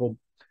metaphorical,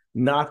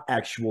 not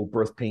actual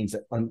birth pains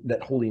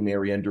that Holy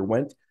Mary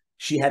underwent.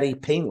 She had a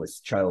painless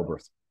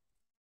childbirth.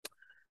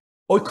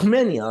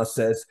 Oikoumenios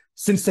says,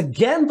 since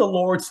again the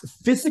Lord's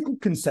physical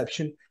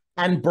conception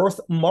and birth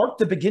marked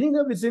the beginning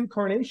of his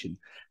incarnation,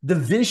 the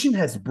vision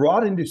has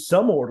brought into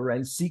some order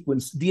and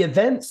sequence the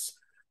events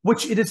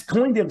which it is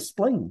going to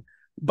explain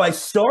by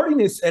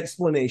starting its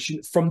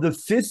explanation from the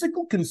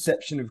physical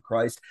conception of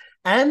Christ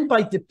and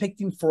by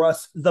depicting for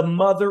us the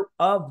mother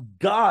of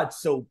God.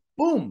 So,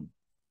 boom,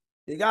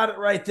 you got it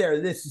right there.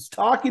 This is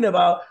talking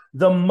about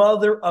the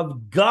mother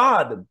of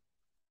God.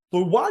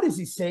 For why does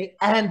he say,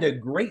 and a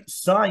great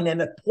sign and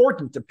a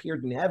portent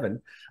appeared in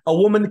heaven, a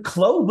woman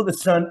clothed with the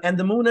sun and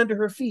the moon under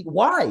her feet?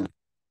 Why?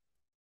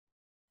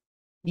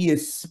 He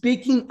is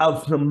speaking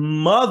of the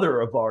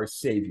mother of our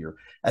Savior.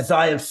 As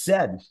I have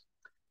said,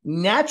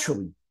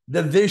 naturally,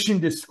 the vision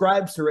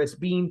describes her as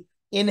being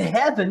in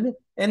heaven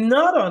and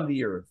not on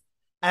the earth,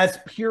 as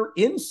pure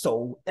in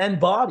soul and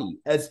body,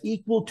 as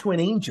equal to an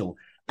angel,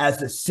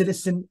 as a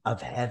citizen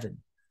of heaven.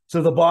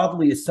 So the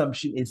bodily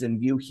assumption is in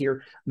view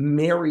here.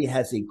 Mary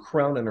has a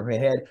crown on her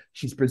head.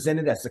 She's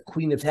presented as the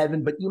queen of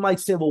heaven. But you might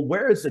say, well,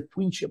 where is the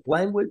queenship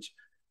language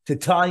to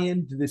tie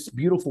into this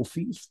beautiful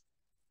feast?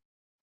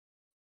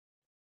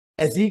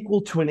 As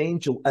equal to an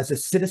angel, as a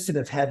citizen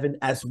of heaven,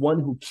 as one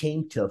who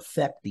came to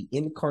effect the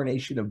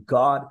incarnation of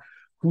God,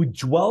 who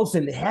dwells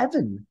in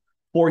heaven.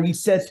 For he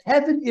says,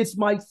 heaven is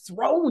my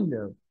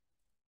throne.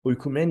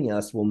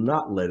 Oikoumenios will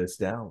not let us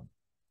down.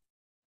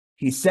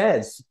 He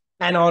says,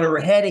 and on her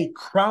head a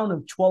crown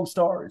of 12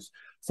 stars,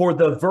 for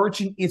the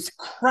virgin is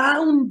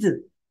crowned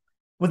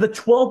with the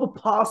 12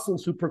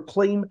 apostles who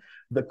proclaim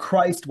the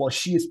Christ while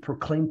she is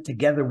proclaimed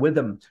together with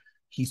them.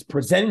 He's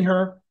presenting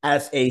her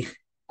as a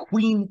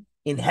queen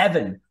in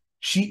heaven.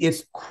 She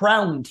is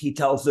crowned, he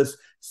tells us,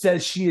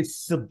 says she is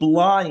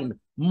sublime,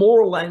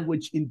 moral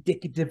language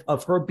indicative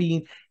of her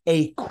being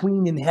a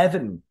queen in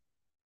heaven.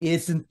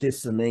 Isn't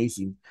this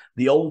amazing?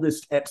 The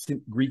oldest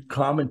extant Greek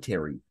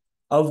commentary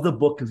of the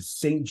book of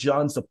St.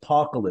 John's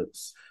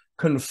Apocalypse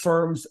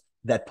confirms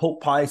that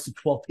Pope Pius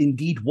XII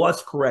indeed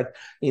was correct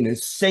in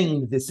his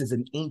saying this is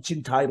an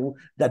ancient title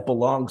that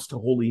belongs to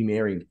Holy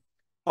Mary.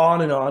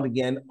 On and on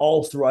again,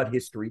 all throughout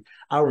history,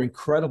 our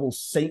incredible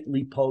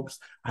saintly popes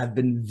have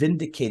been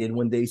vindicated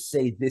when they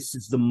say this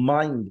is the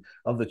mind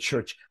of the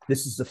church.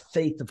 This is the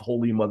faith of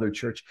Holy Mother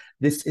Church.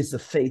 This is the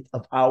faith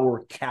of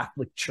our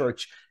Catholic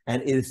Church.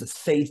 And it is a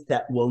faith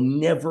that will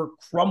never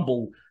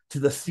crumble to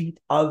the feet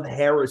of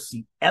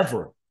heresy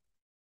ever.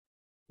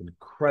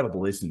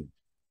 Incredible, isn't it?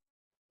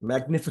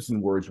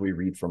 Magnificent words we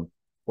read from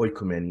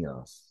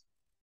Oikoumenios.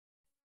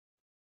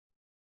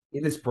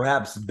 It is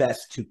perhaps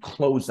best to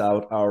close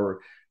out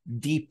our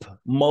deep,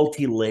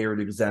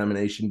 multi-layered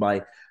examination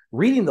by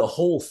reading the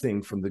whole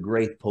thing from the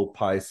great Pope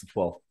Pius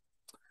XII.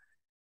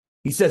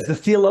 He says, the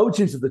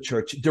theologians of the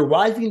church,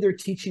 deriving their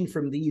teaching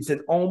from these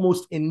and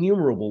almost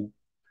innumerable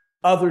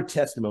other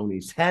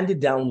testimonies handed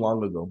down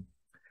long ago,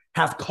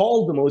 have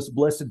called the most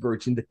blessed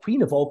Virgin the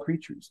queen of all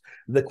creatures,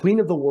 the queen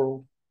of the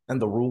world, and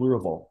the ruler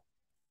of all.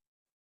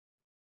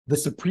 The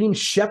supreme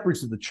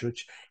shepherds of the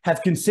church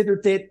have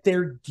considered it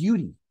their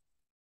duty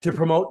to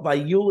promote by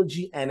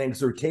eulogy and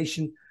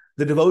exhortation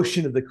the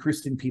devotion of the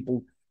Christian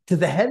people to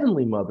the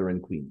heavenly mother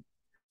and queen.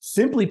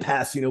 Simply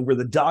passing over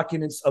the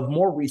documents of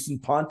more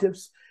recent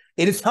pontiffs,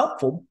 it is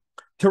helpful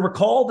to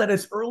recall that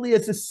as early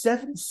as the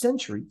 7th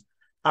century,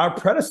 our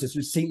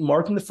predecessor, St.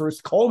 Martin I,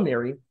 called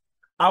Mary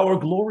our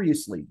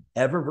glorious lady,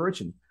 ever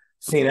virgin.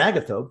 St.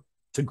 Agatha,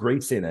 to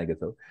great St.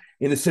 Agatha,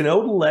 in a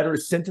synodal letter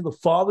sent to the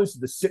fathers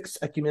of the 6th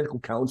Ecumenical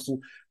Council,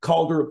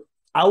 called her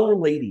Our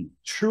Lady,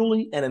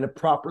 truly and in a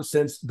proper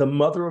sense, the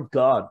Mother of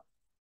God.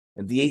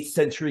 And the 8th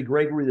century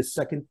Gregory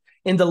II,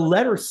 in the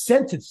letter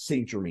sent to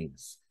St.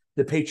 Germainus,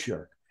 the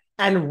Patriarch,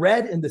 and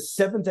read in the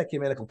 7th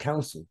Ecumenical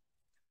Council,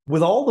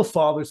 with all the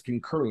fathers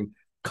concurring,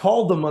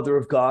 called the Mother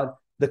of God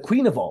the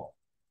Queen of all,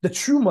 the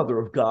true Mother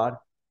of God,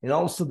 and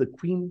also the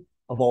Queen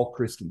of all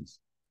Christians.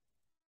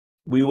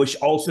 We wish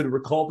also to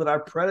recall that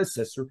our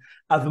predecessor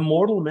of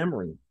immortal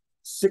memory,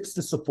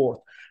 Sixtus IV,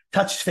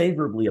 touched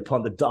favorably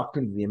upon the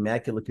doctrine of the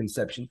Immaculate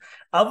Conception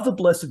of the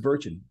Blessed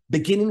Virgin,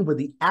 beginning with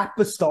the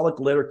apostolic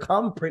letter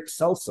Cum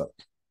Praexcelsa,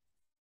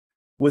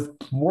 with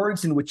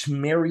words in which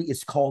Mary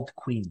is called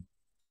Queen,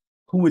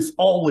 who is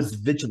always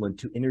vigilant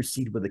to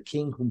intercede with the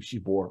King whom she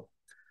bore.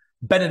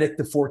 Benedict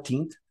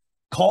XIV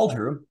called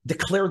her,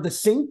 declared the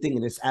same thing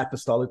in his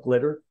apostolic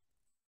letter,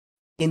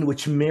 in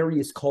which Mary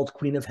is called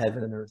Queen of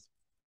Heaven and Earth.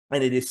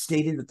 And it is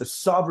stated that the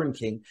sovereign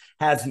king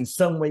has in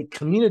some way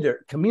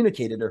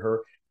communicated to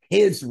her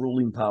his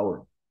ruling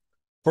power.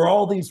 For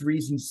all these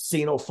reasons,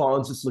 St.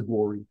 Alphonsus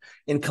Liguori,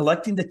 in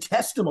collecting the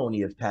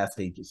testimony of past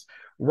ages,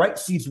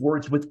 writes these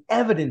words with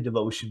evident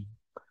devotion.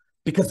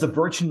 because the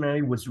Virgin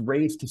Mary was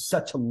raised to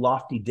such a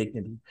lofty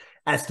dignity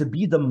as to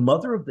be the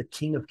mother of the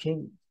King of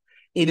Kings.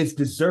 It is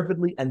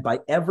deservedly and by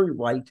every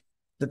right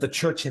that the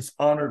Church has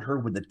honored her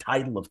with the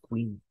title of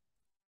Queen.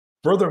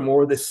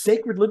 Furthermore, the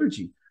sacred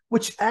liturgy,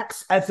 which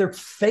acts as a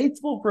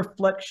faithful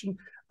reflection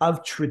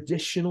of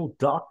traditional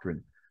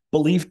doctrine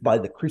believed by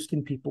the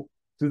Christian people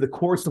through the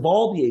course of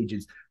all the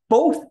ages,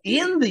 both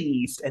in the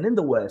East and in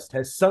the West,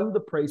 has sung the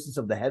praises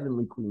of the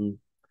heavenly Queen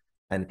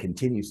and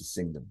continues to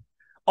sing them.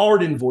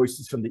 Ardent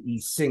voices from the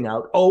East sing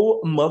out,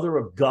 O Mother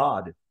of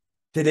God,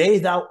 today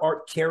thou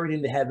art carried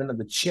into heaven on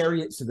the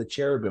chariots of the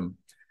cherubim.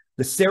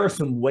 The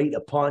seraphim wait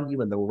upon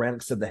you, and the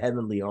ranks of the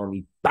heavenly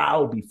army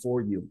bow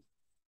before you.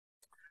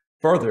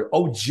 Further,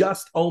 O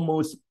just, O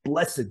most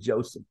blessed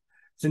Joseph,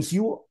 since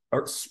you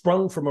are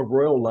sprung from a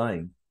royal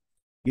line,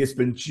 you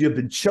have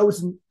been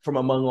chosen from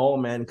among all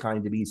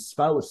mankind to be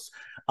spouse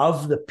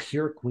of the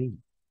pure Queen,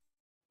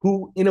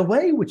 who, in a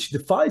way which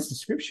defies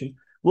description,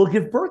 will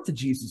give birth to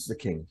Jesus the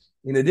King.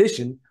 In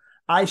addition,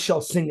 I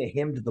shall sing a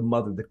hymn to the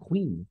mother, the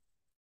Queen,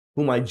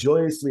 whom I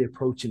joyously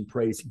approach in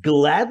praise,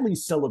 gladly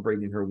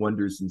celebrating her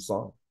wonders in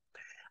song.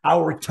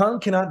 Our tongue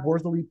cannot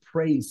worthily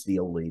praise thee,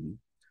 O Lady,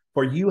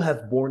 for you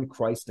have borne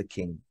Christ the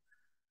King.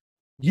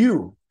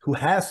 You, who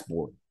hast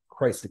borne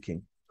Christ the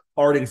King,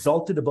 art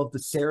exalted above the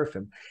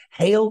seraphim.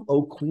 Hail,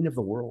 O Queen of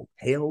the world.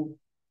 Hail,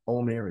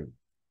 O Mary,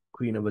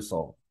 Queen of us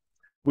all.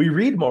 We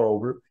read,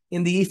 moreover,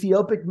 in the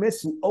Ethiopic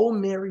Missal, O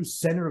Mary,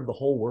 center of the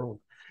whole world,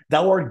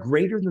 thou art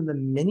greater than the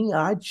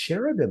many-eyed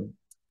cherubim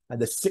and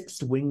the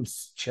six-winged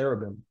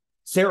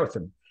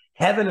seraphim.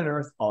 Heaven and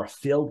earth are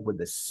filled with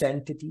the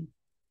sanctity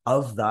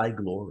of thy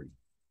glory.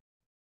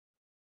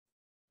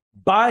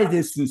 By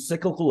this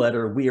encyclical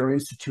letter, we are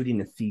instituting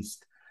a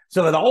feast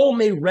so that all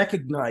may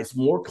recognize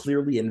more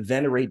clearly and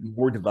venerate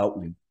more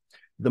devoutly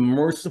the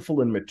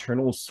merciful and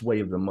maternal sway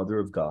of the Mother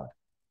of God.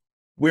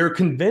 We are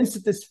convinced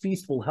that this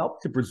feast will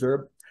help to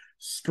preserve,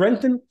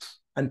 strengthen,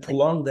 and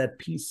prolong that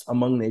peace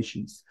among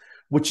nations,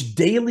 which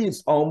daily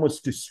is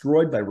almost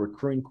destroyed by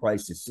recurring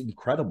crisis.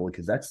 Incredible,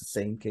 because that's the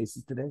same case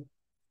as today.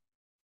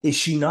 Is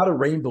she not a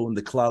rainbow in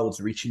the clouds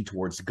reaching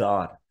towards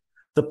God,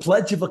 the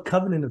pledge of a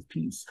covenant of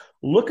peace?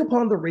 Look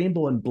upon the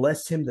rainbow and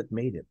bless him that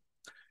made it.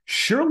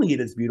 Surely it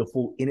is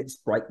beautiful in its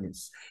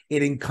brightness.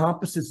 It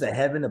encompasses the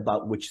heaven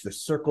about which the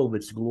circle of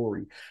its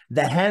glory,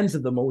 the hands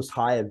of the Most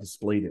High have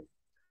displayed it.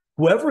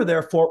 Whoever,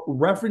 therefore,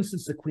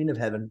 reverences the Queen of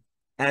heaven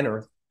and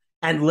earth,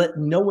 and let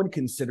no one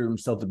consider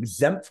himself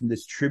exempt from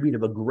this tribute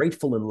of a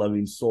grateful and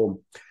loving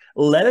soul,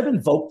 let him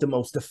invoke the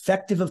most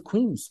effective of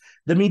queens,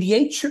 the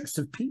mediatrix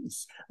of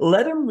peace.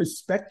 Let him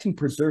respect and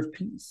preserve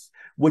peace,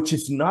 which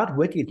is not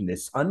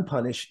wickedness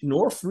unpunished,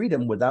 nor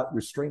freedom without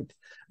restraint,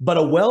 but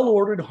a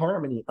well-ordered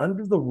harmony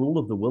under the rule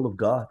of the will of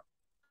God.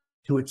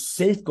 To its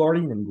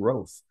safeguarding and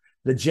growth,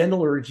 the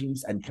gentle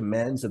urgings and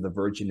commands of the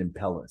Virgin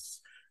impel us,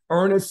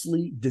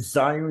 earnestly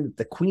desiring that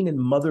the Queen and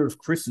Mother of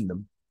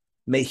Christendom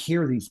may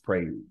hear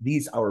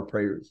these our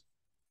prayers,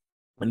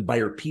 and by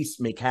her peace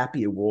make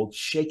happy a world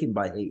shaken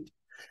by hate,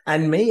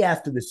 and may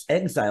after this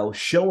exile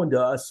show unto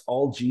us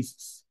all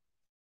Jesus,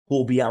 who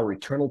will be our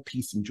eternal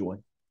peace and joy.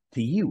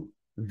 To you,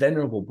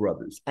 venerable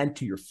brothers, and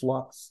to your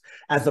flocks,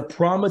 as a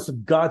promise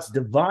of God's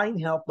divine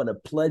help and a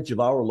pledge of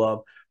our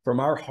love,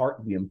 from our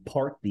heart we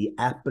impart the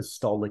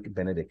apostolic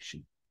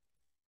benediction.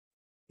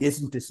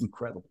 Isn't this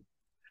incredible?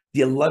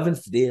 The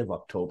 11th day of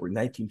October,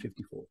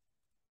 1954.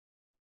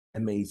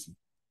 Amazing.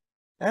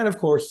 And of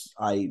course,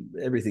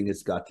 everything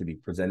has got to be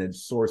presented.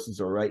 Sources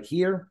are right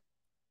here.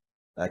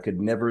 I could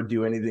never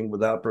do anything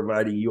without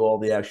providing you all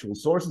the actual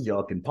sources.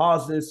 Y'all can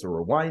pause this or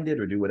rewind it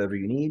or do whatever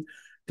you need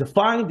to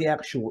find the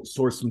actual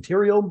source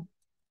material.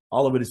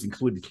 All of it is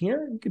included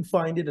here. You can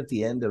find it at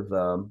the end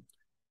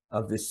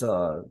of this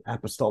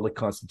apostolic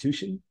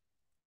constitution.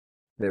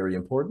 Very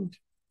important.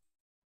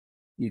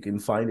 You can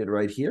find it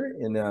right here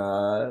in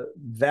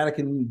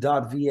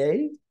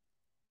Vatican.va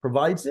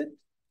provides it.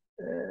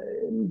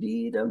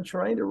 Indeed, I'm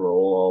trying to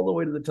roll all the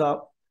way to the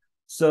top.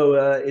 So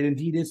it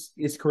indeed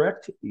is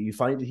correct. You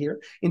find it here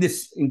in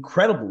this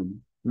incredibly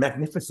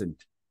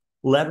magnificent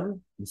letter,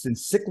 this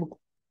encyclical.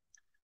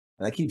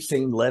 And I keep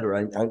saying letter.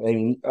 I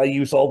mean, I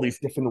use all these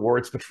different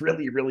words, but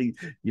really,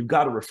 you've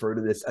got to refer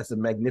to this as a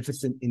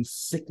magnificent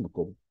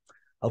encyclical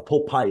of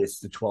Pope Pius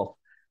XII.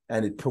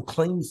 And it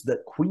proclaims the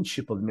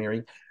Queenship of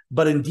Mary.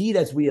 But indeed,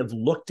 as we have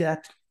looked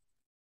at,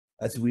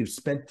 as we've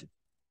spent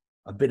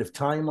a bit of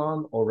time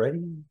on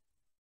already,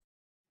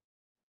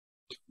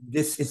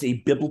 this is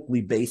a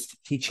biblically based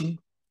teaching.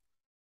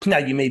 Now,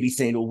 you may be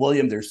saying, well,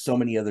 William, there's so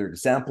many other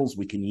examples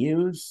we can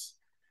use.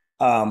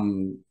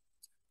 And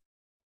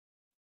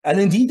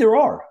indeed, there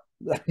are.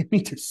 I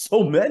mean, there's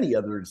so many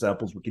other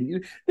examples we can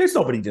use. There's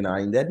nobody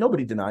denying that.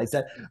 Nobody denies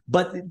that.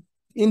 But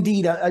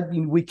indeed, I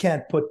mean, we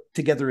can't put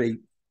together a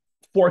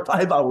 4 or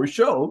 5 hour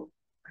show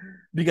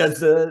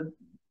because,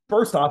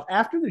 first off,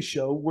 after the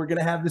show, we're going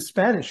to have the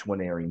Spanish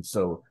one airing.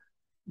 So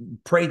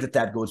pray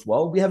that goes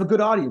well. We have a good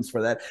audience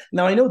for that.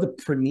 Now, I know the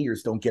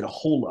premieres don't get a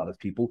whole lot of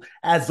people,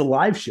 as the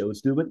live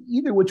shows do, but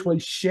either which way,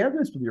 share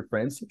this with your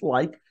friends. Hit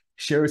like,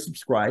 share,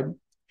 subscribe,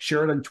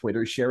 share it on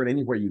Twitter, share it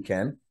anywhere you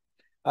can.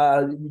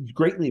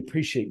 Greatly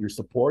appreciate your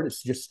support.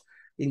 It's just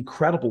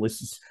incredible.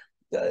 This is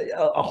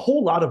a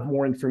whole lot of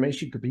more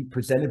information could be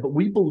presented, but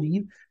we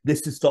believe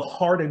this is the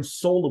heart and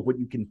soul of what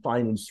you can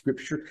find in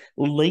Scripture,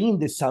 laying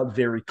this out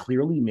very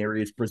clearly.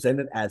 Mary is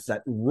presented as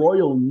that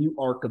royal new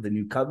ark of the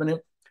new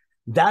covenant.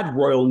 That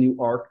royal new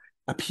ark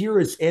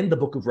appears in the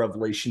book of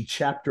Revelation,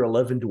 chapter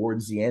 11,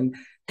 towards the end,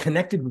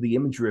 connected with the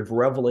imagery of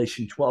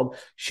Revelation 12.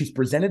 She's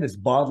presented as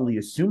bodily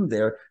assumed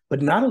there,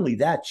 but not only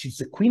that, she's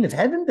the queen of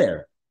heaven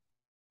there.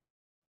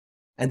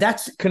 And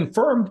that's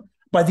confirmed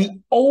by the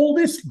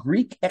oldest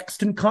Greek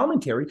extant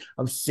commentary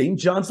of St.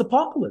 John's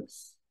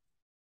Apocalypse.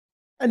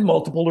 And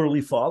multiple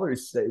early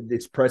fathers,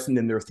 it's present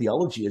in their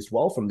theology as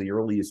well from the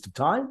earliest of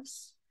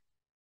times.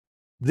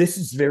 This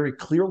is very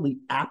clearly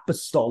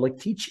apostolic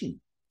teaching,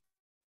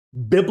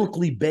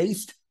 biblically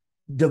based,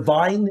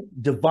 divine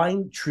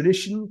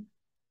tradition,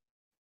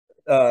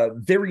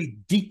 very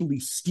deeply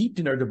steeped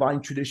in our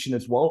divine tradition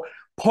as well,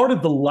 part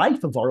of the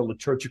life of our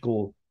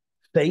liturgical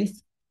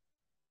faith.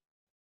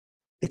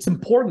 It's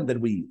important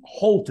that we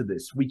hold to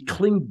this, we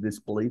cling to this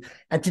belief.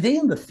 And today,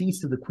 in the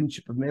Feast of the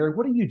Queenship of Mary,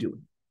 what are you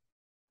doing?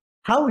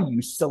 How are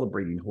you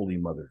celebrating Holy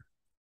Mother,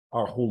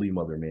 our Holy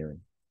Mother Mary?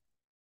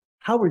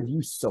 How are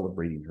you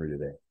celebrating her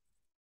today?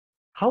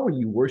 How are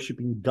you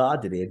worshiping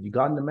God today? Have you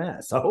gone to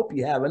Mass? I hope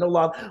you have. I know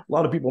a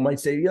lot of people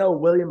might say,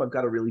 William, I've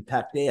got a really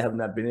packed day. I have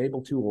not been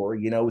able to. Or,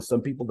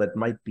 some people that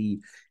might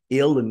be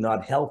ill and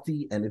not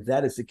healthy. And if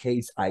that is the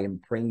case, I am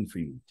praying for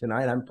you.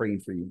 Tonight, I'm praying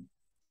for you.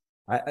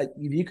 If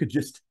you could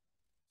just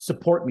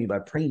support me by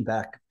praying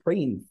back,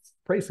 pray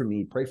for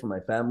me, pray for my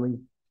family.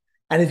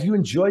 And if you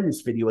enjoy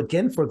this video,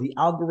 again, for the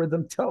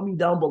algorithm, tell me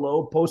down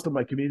below, post on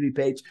my community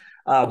page,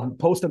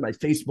 post on my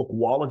Facebook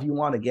wall if you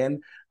want. Again,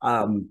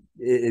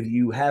 if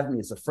you have me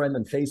as a friend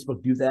on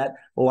Facebook, do that.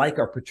 Like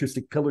our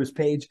Patristic Pillars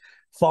page,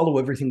 follow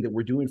everything that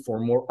we're doing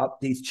for more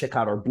updates. Check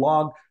out our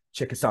blog,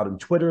 check us out on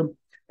Twitter.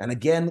 And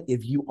again,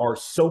 if you are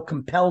so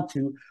compelled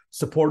to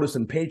support us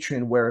on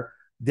Patreon, where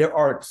there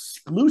are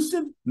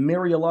exclusive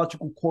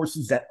Mariological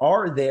courses that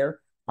are there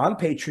on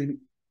Patreon,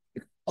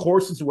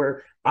 courses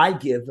where I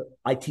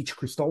teach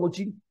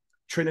Christology,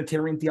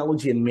 Trinitarian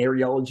theology, and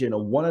Mariology on a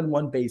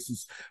one-on-one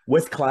basis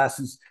with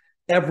classes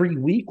every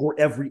week or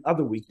every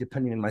other week,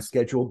 depending on my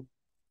schedule.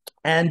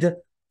 But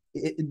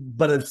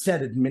I've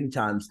said it many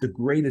times, the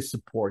greatest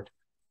support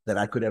that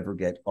I could ever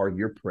get are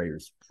your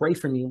prayers. Pray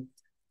for me.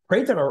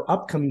 Pray that our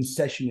upcoming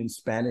session in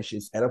Spanish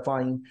is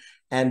edifying.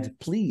 And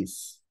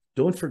please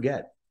don't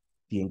forget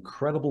the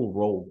incredible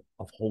role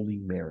of Holy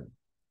Mary.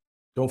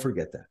 Don't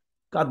forget that.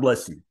 God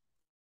bless you.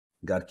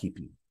 God keep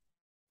you.